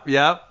 Yeah.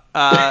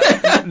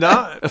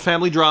 No, a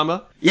family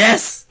drama.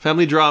 Yes!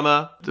 Family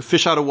drama, the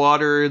fish out of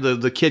water,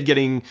 the kid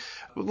getting...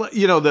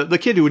 the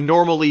kid who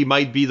normally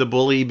might be the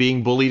bully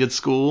being bullied at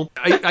school.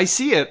 I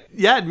see it.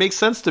 Yeah, it makes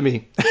sense to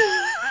me.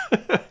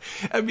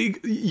 I mean,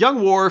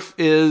 young Worf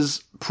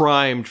is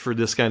primed for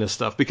this kind of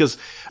stuff, because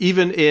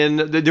even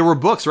there were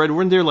books, right?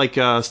 Weren't there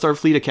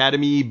Starfleet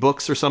Academy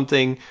books or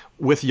something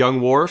with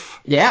young Worf?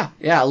 Yeah,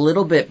 a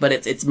little bit, but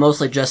it's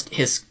mostly just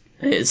his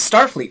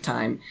Starfleet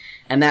time.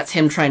 And that's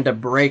him trying to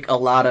break a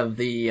lot of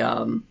the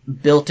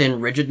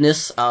built-in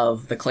rigidness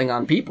of the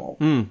Klingon people.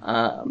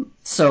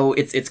 So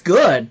it's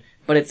good,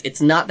 but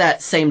it's not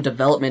that same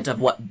development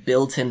of what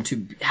builds him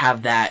to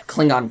have that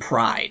Klingon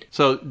pride.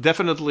 So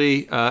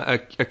definitely a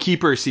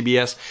keeper,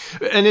 CBS.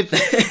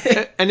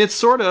 And it's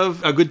sort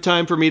of a good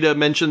time for me to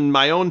mention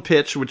my own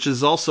pitch, which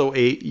is also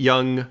a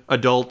young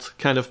adult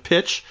kind of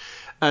pitch.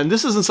 And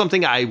this isn't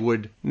something I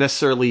would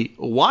necessarily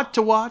want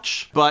to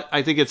watch, but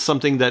I think it's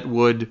something that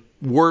would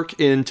work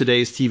in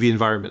today's TV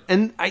environment.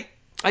 And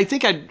I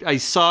think I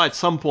saw at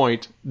some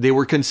point they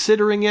were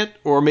considering it,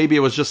 or maybe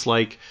it was just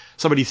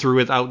somebody threw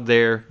it out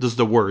there, just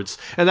the words.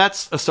 And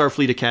that's a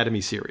Starfleet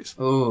Academy series.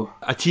 Ooh.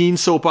 A teen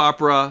soap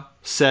opera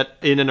set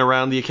in and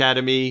around the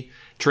Academy,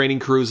 training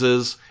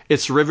cruises.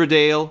 It's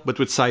Riverdale, but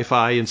with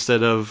sci-fi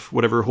instead of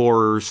whatever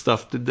horror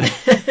stuff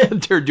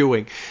they're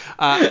doing.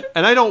 And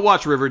I don't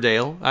watch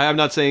Riverdale. I'm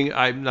not saying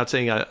I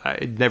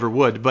never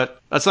would,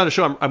 but that's not a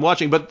show I'm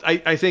watching. But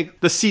I think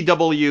the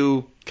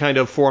CW kind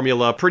of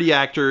formula, pretty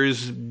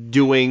actors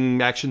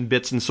doing action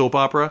bits in soap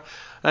opera,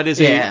 that is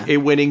a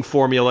winning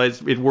formula.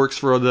 It works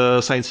for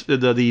the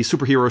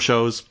superhero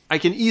shows. I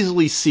can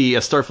easily see a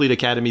Starfleet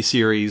Academy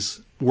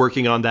series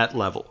working on that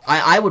level.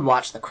 I would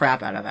watch the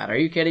crap out of that. Are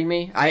you kidding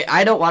me?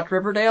 I don't watch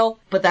Riverdale,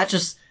 but that's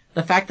just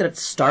the fact that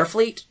it's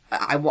Starfleet.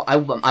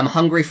 I'm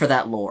hungry for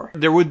that lore.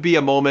 There would be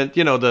a moment,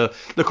 the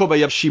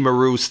Kobayashi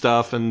Maru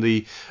stuff, and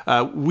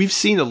we've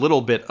seen a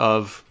little bit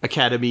of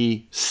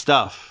Academy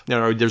stuff.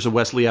 There's a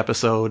Wesley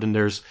episode, and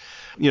there's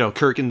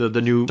Kirk in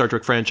the new Star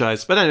Trek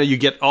franchise. But I know you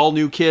get all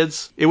new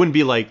kids. It wouldn't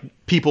be like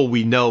people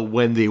we know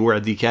when they were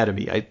at the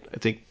Academy. I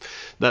think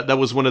that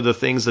was one of the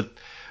things that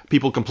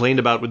people complained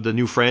about with the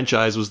new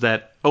franchise, was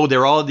that,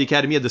 they're all at the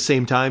Academy at the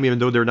same time, even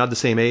though they're not the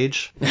same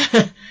age.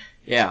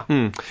 Yeah.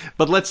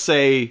 But let's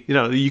say,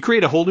 you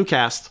create a whole new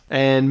cast,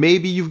 and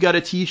maybe you've got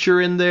a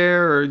teacher in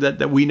there, or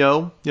that we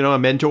know, a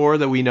mentor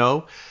that we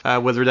know,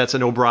 whether that's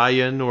an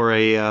O'Brien or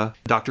a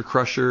Dr.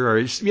 Crusher,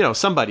 or,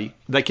 somebody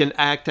that can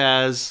act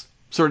as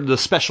sort of the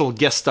special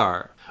guest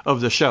star of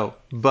the show.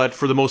 But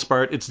for the most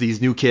part, it's these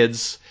new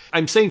kids.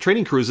 I'm saying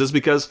training cruises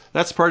because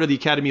that's part of the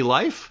Academy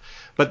life.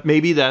 But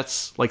maybe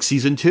that's like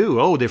season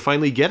 2. They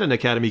finally get an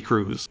Academy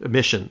cruise, a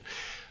mission,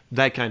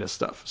 that kind of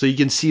stuff. So you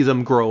can see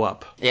them grow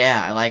up.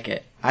 Yeah, I like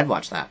it. I'd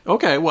watch that.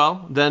 Okay,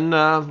 well, then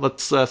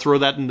let's throw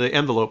that in the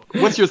envelope.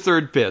 What's your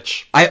third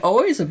pitch? I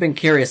always have been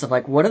curious of,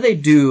 what do they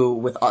do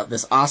with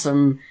this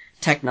awesome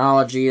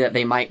technology that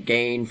they might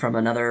gain from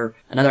another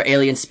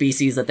alien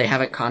species that they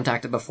haven't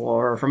contacted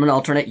before, or from an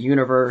alternate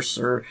universe,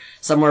 or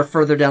somewhere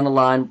further down the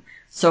line.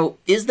 So,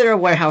 is there a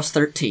Warehouse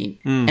 13?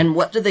 And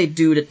what do they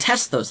do to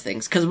test those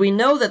things? Because we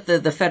know that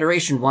the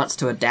Federation wants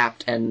to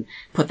adapt and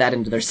put that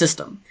into their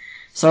system.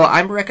 So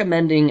I'm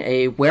recommending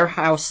a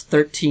Warehouse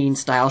 13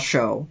 style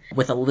show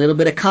with a little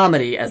bit of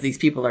comedy as these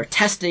people are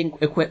testing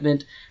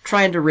equipment,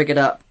 trying to rig it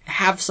up,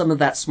 have some of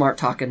that smart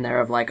talk in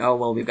there of like, oh,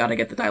 well, we've got to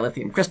get the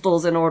dilithium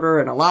crystals in order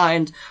and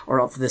aligned,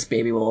 or else this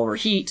baby will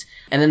overheat.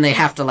 And then they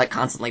have to like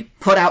constantly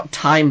put out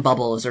time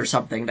bubbles or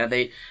something that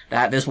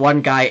this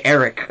one guy,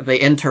 Eric,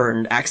 the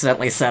intern,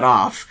 accidentally set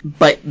off.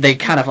 But they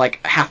kind of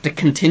like have to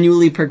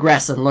continually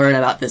progress and learn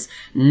about this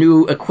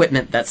new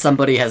equipment that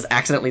somebody has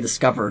accidentally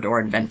discovered or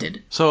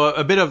invented. So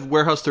a bit of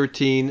Warehouse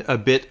 13, a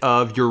bit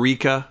of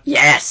Eureka.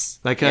 Yes!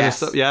 That kind of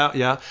stuff.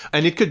 Yeah.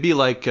 And it could be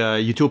like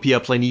Utopia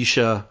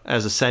Planitia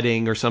as a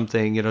setting or something,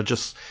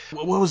 just,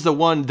 what was the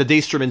one? The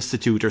Daystrom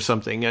Institute or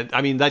something.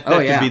 I mean, that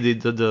could be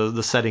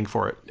the setting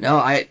for it. No,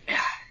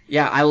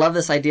 I love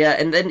this idea.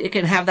 And then it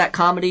can have that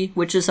comedy,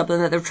 which is something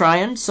that they're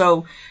trying.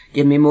 So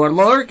give me more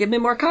lore, give me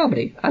more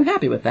comedy. I'm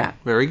happy with that.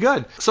 Very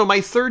good. So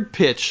my third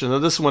pitch,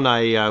 and this one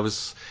I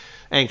was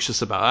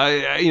anxious about.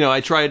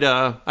 I tried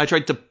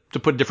to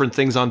put different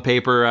things on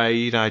paper.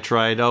 I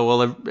tried,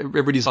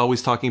 everybody's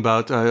always talking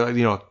about,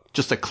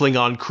 just a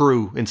Klingon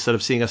crew instead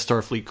of seeing a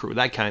Starfleet crew,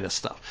 that kind of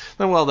stuff.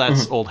 Well,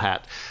 that's old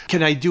hat.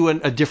 Can I do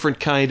a different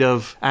kind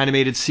of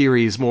animated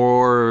series,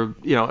 more,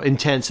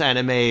 intense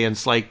anime? And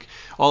it's like,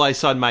 all I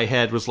saw in my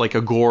head was like a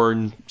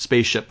Gorn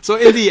spaceship. So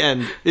in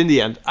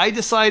the end, I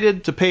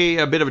decided to pay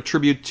a bit of a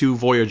tribute to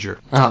Voyager.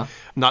 Uh-huh.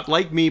 Not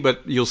like me,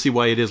 but you'll see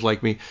why it is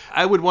like me.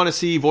 I would want to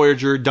see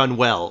Voyager done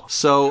well.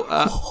 So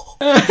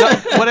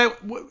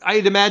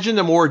I'd imagine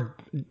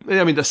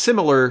a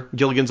similar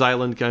Gilligan's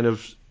Island kind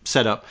of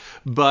setup,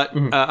 but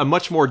a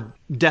much more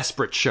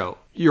desperate show.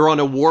 You're on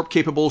a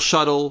warp-capable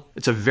shuttle.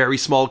 It's a very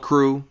small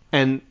crew,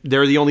 and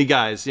they're the only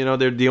guys.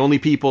 They're the only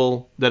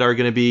people that are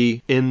going to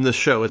be in the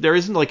show. There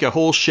isn't like a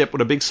whole ship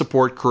with a big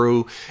support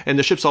crew, and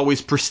the ship's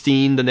always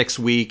pristine the next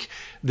week.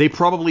 They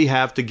probably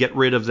have to get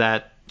rid of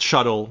that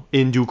shuttle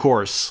in due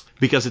course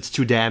because it's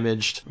too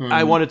damaged.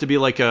 I want it to be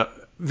like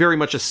very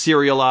much a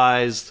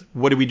serialized,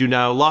 what do we do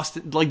now?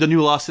 Like the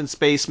new Lost in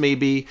Space,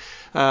 maybe,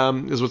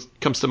 is what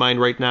comes to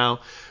mind right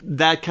now.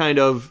 That kind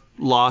of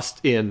Lost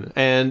in.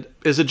 And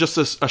is it just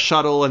a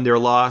shuttle and they're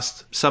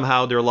lost?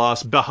 Somehow they're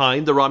lost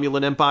behind the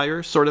Romulan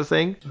Empire sort of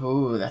thing?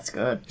 Ooh, that's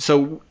good.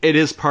 So it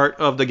is part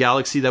of the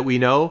galaxy that we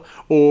know,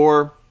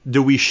 or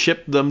do we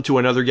ship them to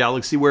another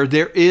galaxy where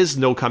there is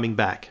no coming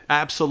back?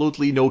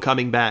 Absolutely no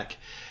coming back.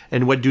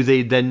 And what do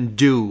they then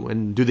do?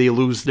 And do they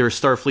lose their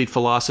Starfleet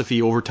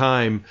philosophy over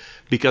time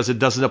because it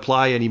doesn't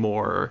apply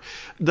anymore?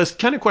 The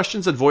kind of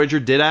questions that Voyager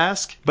did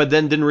ask, but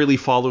then didn't really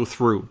follow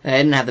through. They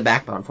didn't have the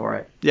backbone for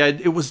it. Yeah,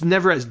 it was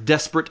never as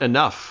desperate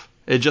enough.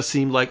 It just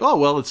seemed like,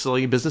 it's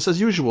like business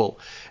as usual.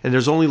 And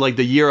there's only like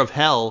the Year of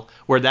Hell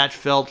where that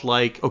felt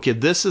like, okay,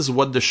 this is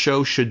what the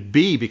show should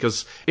be,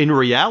 because in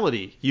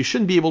reality, you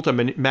shouldn't be able to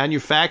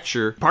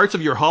manufacture parts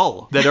of your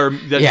hull that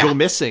go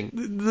missing.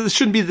 This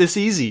shouldn't be this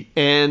easy.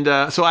 And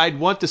so I'd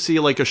want to see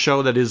like a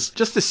show that is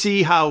just to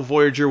see how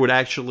Voyager would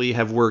actually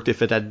have worked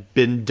if it had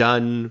been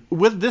done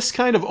with this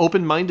kind of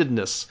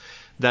open-mindedness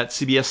that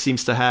CBS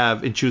seems to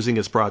have in choosing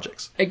its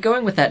projects.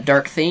 Going with that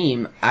dark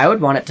theme, I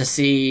would want it to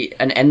see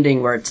an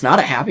ending where it's not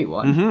a happy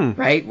one,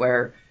 right?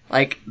 Where,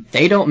 like,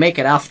 they don't make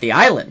it off the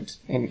island,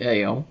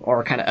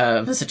 or kind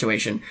of a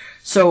situation.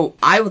 So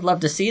I would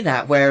love to see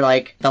that where,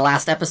 like, the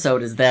last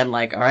episode is then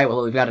like, all right,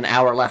 well, we've got an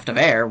hour left of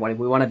air. What do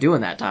we want to do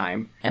in that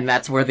time? And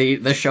that's where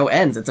the show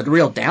ends. It's a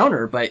real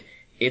downer, but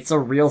it's a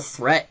real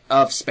threat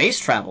of space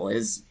travel,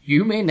 is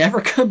you may never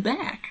come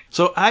back.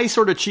 So I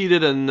sort of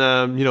cheated and,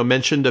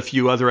 mentioned a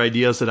few other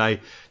ideas that I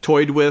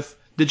toyed with.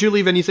 Did you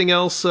leave anything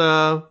else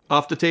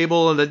off the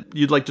table that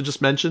you'd like to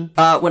just mention?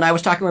 When I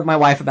was talking with my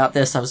wife about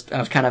this, I was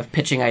kind of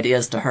pitching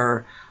ideas to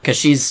her, because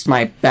she's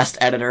my best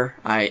editor.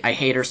 I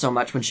hate her so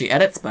much when she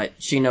edits, but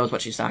she knows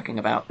what she's talking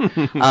about.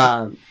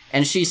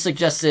 And she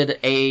suggested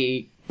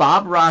a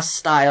Bob Ross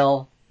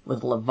style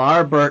with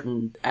LeVar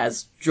Burton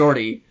as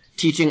Geordi,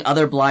 teaching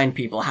other blind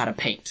people how to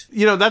paint.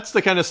 That's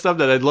the kind of stuff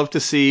that I'd love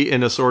to see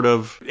in a sort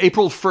of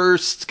April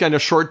 1st kind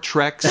of short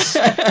treks.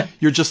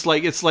 You're just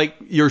like, it's like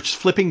you're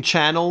flipping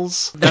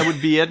channels. That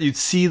would be it. You'd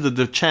see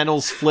the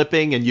channels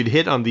flipping and you'd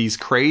hit on these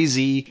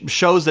crazy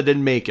shows that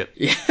didn't make it.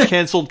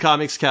 Canceled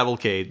Comics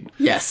Cavalcade.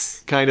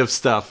 Yes. Kind of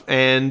stuff.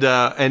 And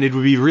it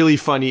would be really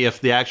funny if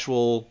the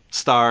actual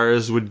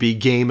stars would be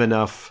game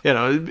enough,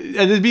 and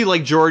it'd be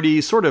like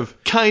Geordi sort of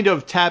kind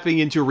of tapping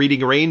into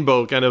Reading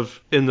Rainbow kind of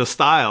in the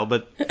style,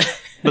 but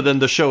then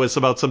the show is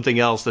about something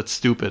else that's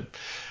stupid.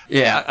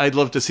 Yeah. I'd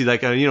love to see that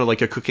kind of,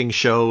 like a cooking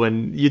show,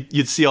 and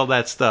you'd see all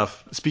that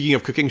stuff. Speaking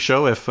of cooking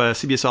show, if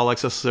CBS All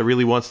Access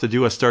really wants to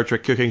do a Star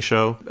Trek cooking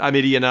show,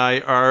 Amity and I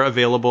are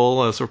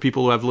available. So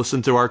people who have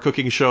listened to our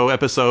cooking show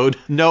episode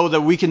know that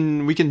we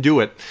can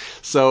do it.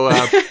 So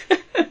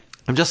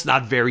I'm just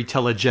not very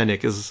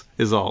telegenic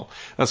is all.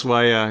 That's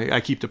why I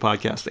keep to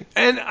podcasting.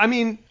 And I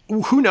mean,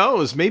 who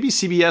knows? Maybe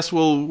CBS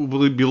will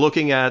be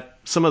looking at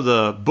some of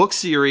the book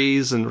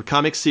series and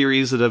comic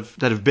series that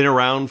have been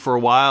around for a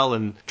while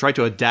and try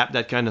to adapt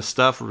that kind of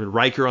stuff. Or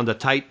Riker on the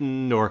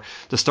Titan, or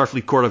the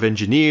Starfleet Court of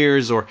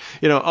Engineers, or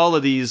all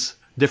of these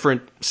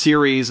different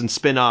series and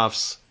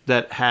spin-offs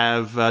that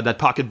have that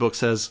Pocket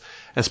Books has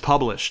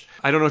published.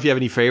 I don't know if you have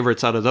any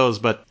favorites out of those,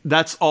 but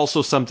that's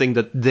also something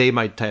that they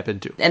might tap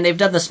into. And they've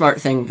done the smart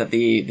thing that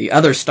the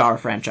other Star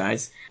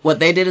franchise, what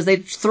they did is they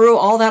threw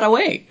all that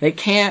away. They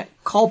can't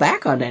call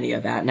back on any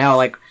of that. Now,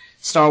 like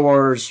Star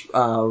Wars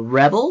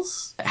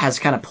Rebels has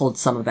kind of pulled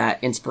some of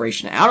that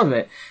inspiration out of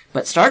it,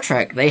 but Star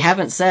Trek, they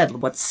haven't said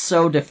what's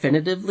so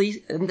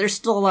definitively, and there's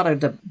still a lot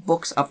of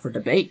books up for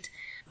debate.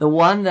 The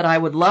one that I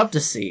would love to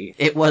see,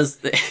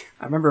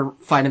 I remember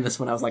finding this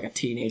when I was like a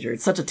teenager.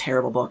 It's such a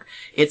terrible book.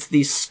 It's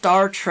the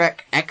Star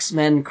Trek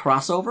X-Men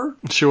crossover.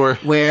 Sure.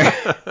 Where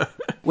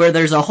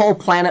there's a whole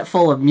planet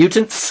full of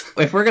mutants.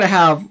 If we're going to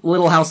have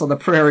Little House on the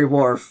Prairie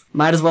Wharf,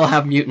 might as well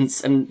have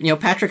mutants. And,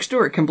 Patrick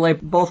Stewart can play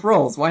both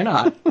roles. Why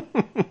not?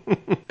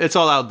 It's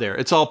all out there.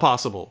 It's all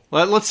possible.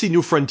 Let's see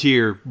New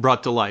Frontier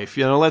brought to life.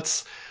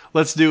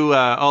 Let's do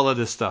all of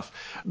this stuff.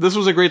 This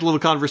was a great little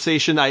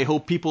conversation. I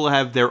hope people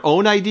have their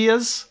own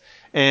ideas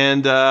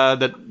and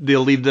that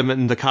they'll leave them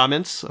in the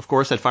comments, of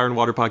course, at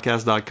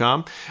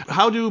fireandwaterpodcast.com.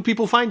 How do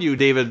people find you,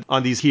 David,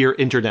 on these here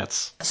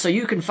internets? So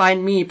you can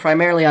find me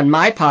primarily on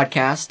my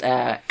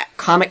podcast,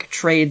 Comic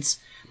Trades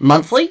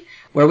Monthly,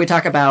 where we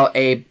talk about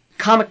a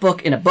comic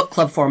book in a book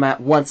club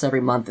format once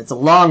every month. It's a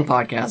long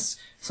podcast,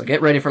 so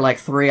get ready for like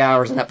 3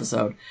 hours an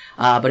episode.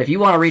 But if you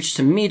want to reach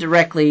to me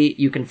directly,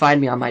 you can find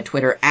me on my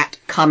Twitter at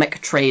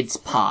Comic Trades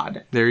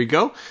Pod. There you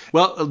go.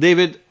 Well,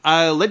 David,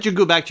 I'll let you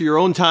go back to your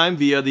own time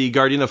via the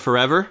Guardian of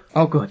Forever.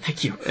 Oh, good.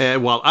 Thank you.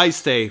 While I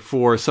stay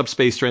for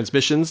Subspace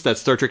Transmissions,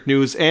 that's Star Trek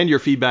news, and your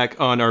feedback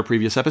on our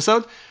previous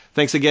episode.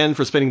 Thanks again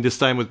for spending this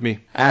time with me.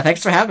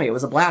 Thanks for having me. It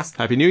was a blast.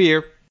 Happy New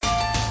Year.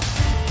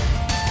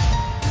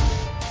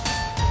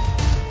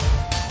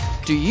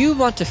 Do you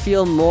want to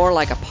feel more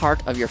like a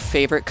part of your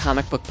favorite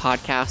comic book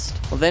podcast?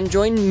 Well, then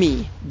join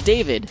me,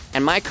 David,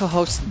 and my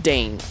co-host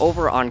Dane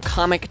over on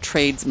Comic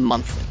Trades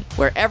Monthly,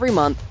 where every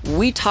month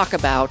we talk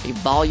about a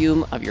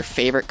volume of your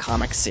favorite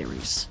comic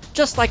series.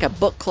 Just like a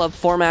book club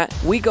format,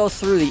 we go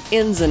through the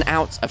ins and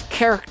outs of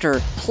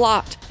character,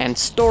 plot, and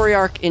story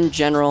arc in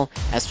general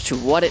as to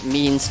what it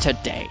means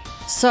today.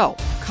 So,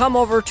 come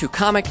over to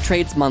Comic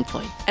Trades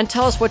Monthly and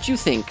tell us what you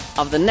think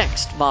of the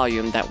next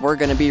volume that we're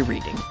going to be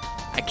reading.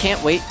 I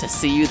can't wait to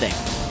see you there.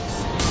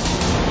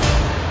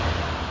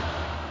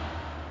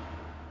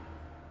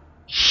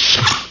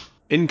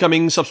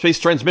 Incoming Subspace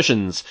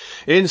Transmissions.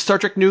 In Star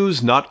Trek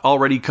news not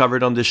already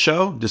covered on this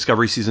show,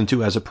 Discovery Season 2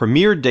 has a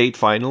premiere date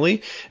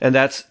finally, and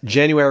that's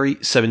January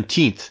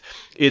 17th.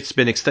 It's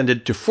been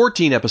extended to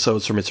 14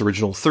 episodes from its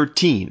original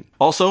 13.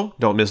 Also,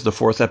 don't miss the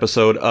 4th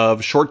episode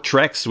of Short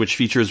Treks, which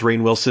features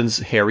Rainn Wilson's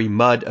Harry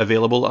Mudd,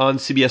 available on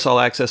CBS All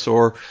Access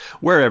or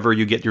wherever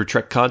you get your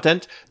Trek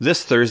content,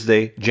 this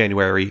Thursday,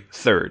 January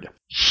 3rd.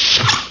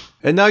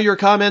 And now your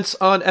comments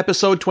on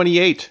episode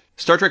 28,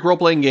 Star Trek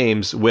Role-Playing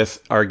Games,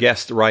 with our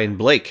guest Ryan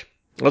Blake.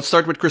 Let's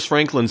start with Chris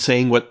Franklin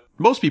saying what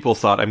most people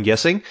thought, I'm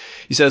guessing.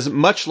 He says,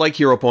 much like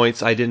Hero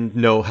Points, I didn't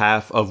know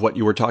half of what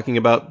you were talking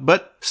about,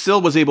 but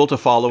still was able to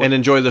follow and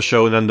enjoy the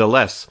show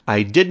nonetheless.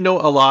 I did know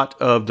a lot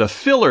of the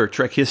filler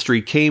Trek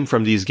history came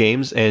from these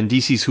games, and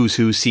DC's Who's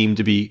Who seemed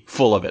to be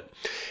full of it.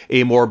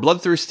 A more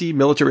bloodthirsty,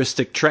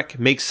 militaristic Trek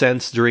makes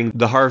sense during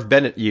the Harv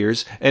Bennett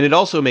years, and it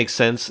also makes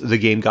sense the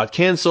game got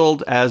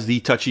cancelled as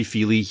the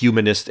touchy-feely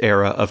humanist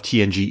era of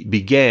TNG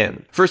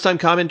began. First-time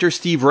commenter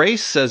Steve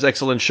Race says,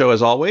 excellent show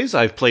as always.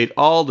 I've played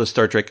all the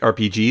Star Trek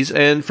RPGs,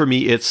 and for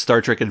me it's Star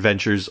Trek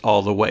Adventures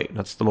all the way.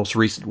 That's the most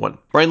recent one.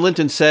 Brian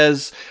Linton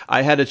says,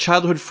 I had a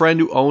childhood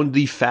friend who owned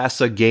the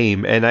FASA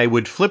game, and I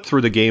would flip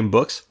through the game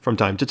books from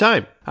time to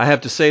time. I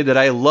have to say that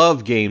I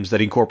love games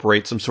that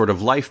incorporate some sort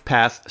of life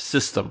path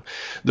system.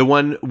 The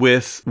one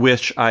with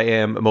which I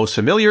am most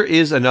familiar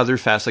is another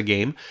FASA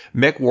game,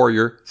 Mech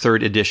Warrior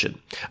 3rd Edition.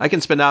 I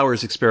can spend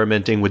hours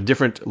experimenting with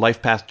different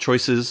life path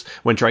choices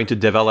when trying to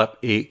develop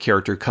a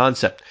character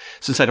concept.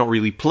 Since I don't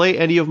really play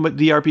any of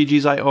the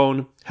RPGs I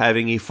own,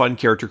 having a fun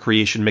character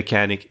creation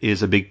mechanic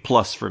is a big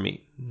plus for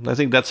me. I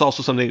think that's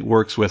also something that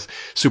works with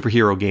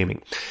superhero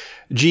gaming.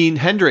 Gene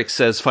Hendricks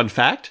says, fun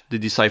fact, the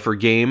Decipher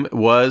game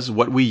was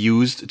what we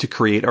used to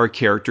create our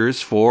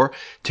characters for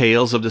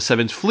Tales of the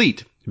Seventh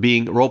Fleet.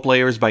 Being role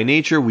players by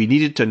nature, we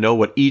needed to know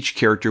what each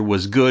character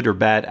was good or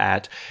bad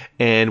at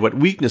and what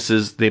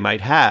weaknesses they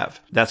might have.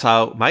 That's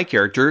how my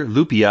character,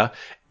 Lupia,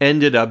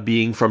 ended up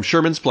being from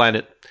Sherman's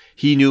planet.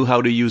 He knew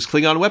how to use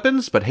Klingon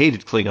weapons, but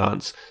hated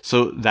Klingons,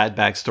 so that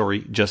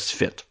backstory just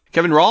fit.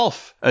 Kevin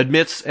Rolfe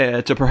admits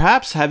to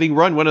perhaps having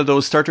run one of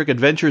those Star Trek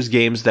Adventures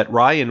games that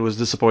Ryan was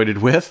disappointed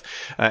with,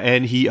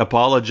 and he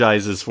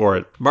apologizes for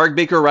it. Mark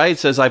Baker Wright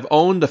says, I've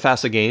owned the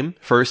FASA game,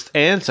 first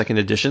and second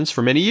editions,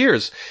 for many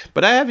years,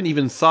 but I haven't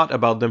even thought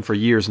about them for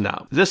years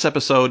now. This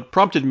episode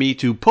prompted me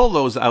to pull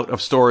those out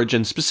of storage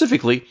and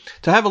specifically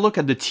to have a look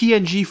at the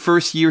TNG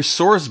First Year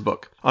source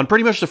book. On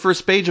pretty much the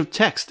first page of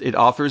text, it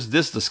offers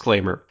this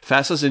disclaimer.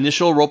 FASA's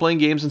initial role-playing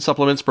games and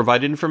supplements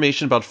provided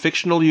information about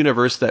fictional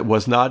universe that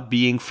was not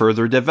being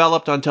further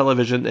developed on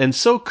television and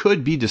so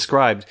could be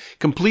described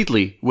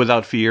completely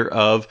without fear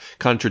of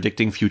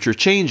contradicting future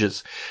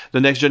changes. The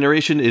Next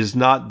Generation is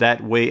not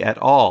that way at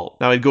all.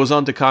 Now, it goes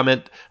on to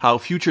comment how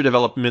future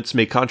developments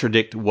may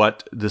contradict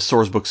what the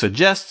source book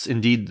suggests.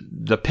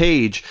 Indeed, the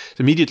page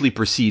immediately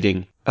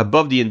preceding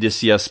above the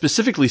indicia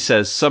specifically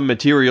says some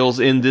materials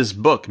in this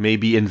book may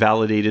be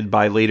invalidated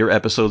by later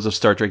episodes of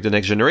Star Trek The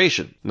Next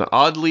Generation. Now,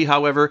 oddly,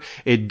 however,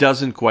 it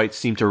doesn't quite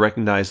seem to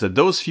recognize that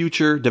those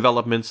future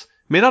developments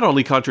may not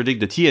only contradict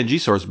the TNG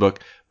source book,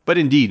 but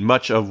indeed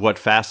much of what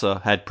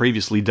FASA had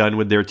previously done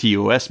with their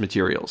TOS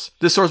materials.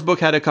 This source book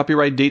had a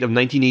copyright date of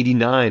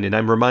 1989, and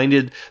I'm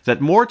reminded that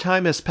more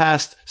time has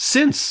passed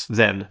since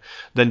then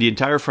than the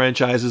entire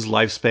franchise's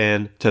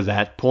lifespan to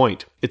that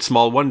point. It's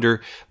small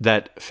wonder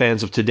that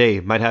fans of today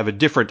might have a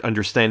different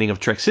understanding of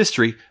Trek's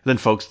history than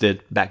folks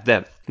did back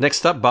then.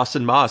 Next up,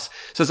 Boston Moss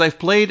says, I've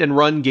played and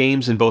run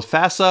games in both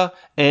FASA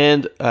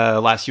and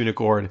Last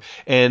Unicorn,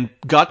 and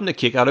gotten a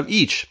kick out of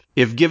each.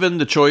 If given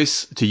the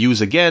choice to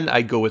use again,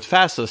 I'd go with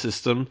FASA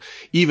system,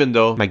 even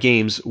though my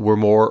games were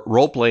more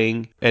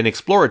role-playing and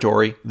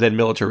exploratory than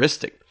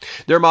militaristic.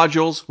 Their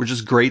modules were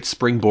just great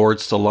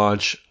springboards to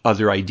launch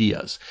other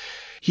ideas.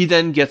 He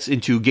then gets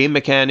into game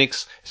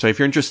mechanics, so if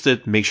you're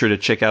interested, make sure to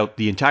check out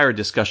the entire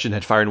discussion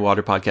at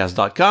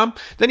fireandwaterpodcast.com.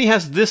 Then he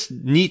has this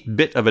neat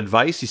bit of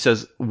advice. He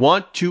says,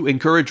 want to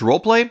encourage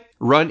roleplay?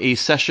 Run a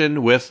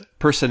session with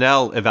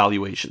personnel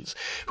evaluations.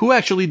 Who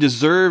actually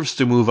deserves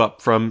to move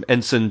up from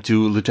ensign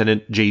to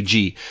Lieutenant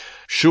JG?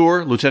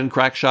 Sure, Lieutenant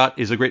Crackshot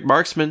is a great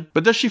marksman,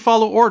 but does she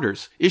follow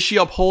orders? Is she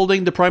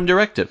upholding the Prime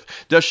Directive?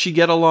 Does she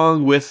get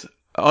along with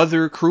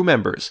other crew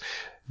members?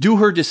 Do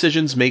her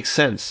decisions make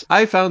sense?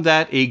 I found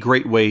that a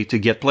great way to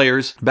get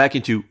players back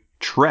into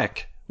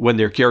Trek when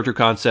their character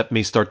concept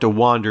may start to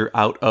wander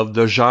out of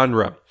the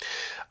genre.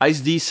 Ice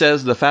D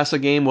says, the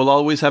FASA game will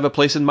always have a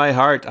place in my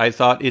heart. I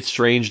thought it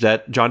strange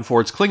that John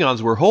Ford's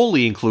Klingons were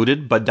wholly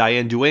included, but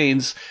Diane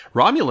Duane's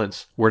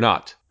Romulans were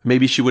not.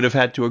 Maybe she would have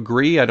had to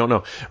agree, I don't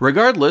know.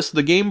 Regardless,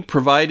 the game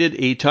provided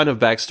a ton of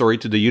backstory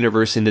to the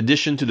universe in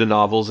addition to the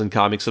novels and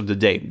comics of the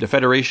day. The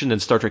Federation and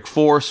Star Trek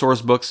IV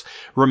source books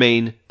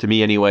remain, to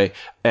me anyway,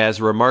 as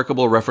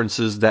remarkable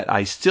references that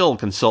I still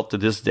consult to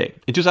this day.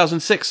 In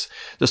 2006,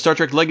 the Star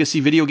Trek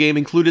Legacy video game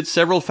included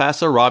several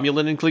FASA,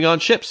 Romulan, and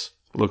Klingon ships.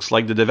 Looks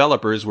like the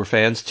developers were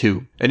fans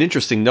too. An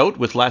interesting note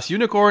with Last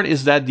Unicorn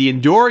is that the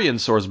Andorian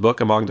sourcebook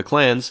Among the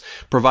Clans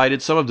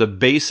provided some of the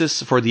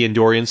basis for the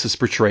Andorians as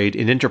portrayed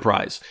in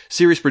Enterprise.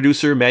 Series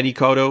producer Manny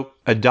Cotto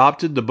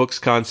adopted the book's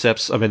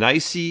concepts of an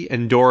icy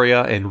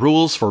Andoria and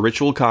rules for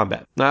ritual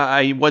combat. Now,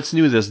 I once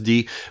knew this,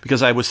 D,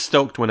 because I was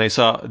stoked when I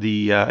saw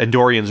the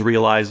Andorians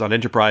realized on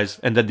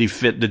Enterprise and that they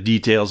fit the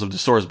details of the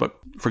sourcebook.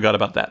 Forgot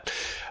about that.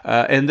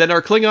 And then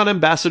our Klingon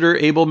ambassador,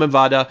 Abel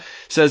Mavada,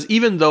 says,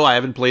 even though I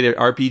haven't played an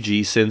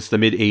RPG since the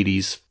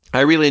mid-80s,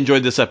 I really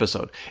enjoyed this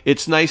episode.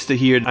 It's nice to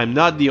hear I'm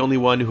not the only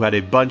one who had a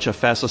bunch of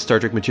FASA Star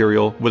Trek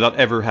material without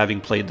ever having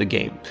played the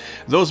game.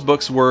 Those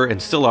books were,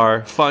 and still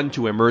are, fun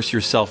to immerse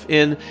yourself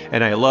in,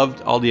 and I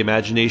loved all the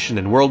imagination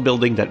and world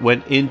building that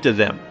went into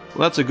them.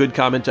 Well, that's a good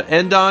comment to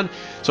end on.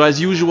 So as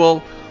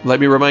usual,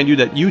 let me remind you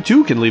that you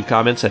too can leave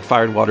comments at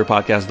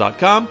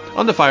fireandwaterpodcast.com,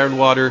 on the Fire and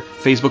Water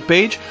Facebook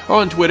page, or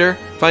on Twitter.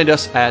 Find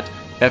us at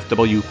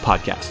FW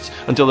Podcasts.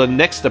 Until the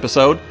next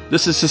episode,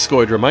 this is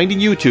Siskoid reminding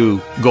you to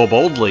go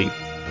boldly.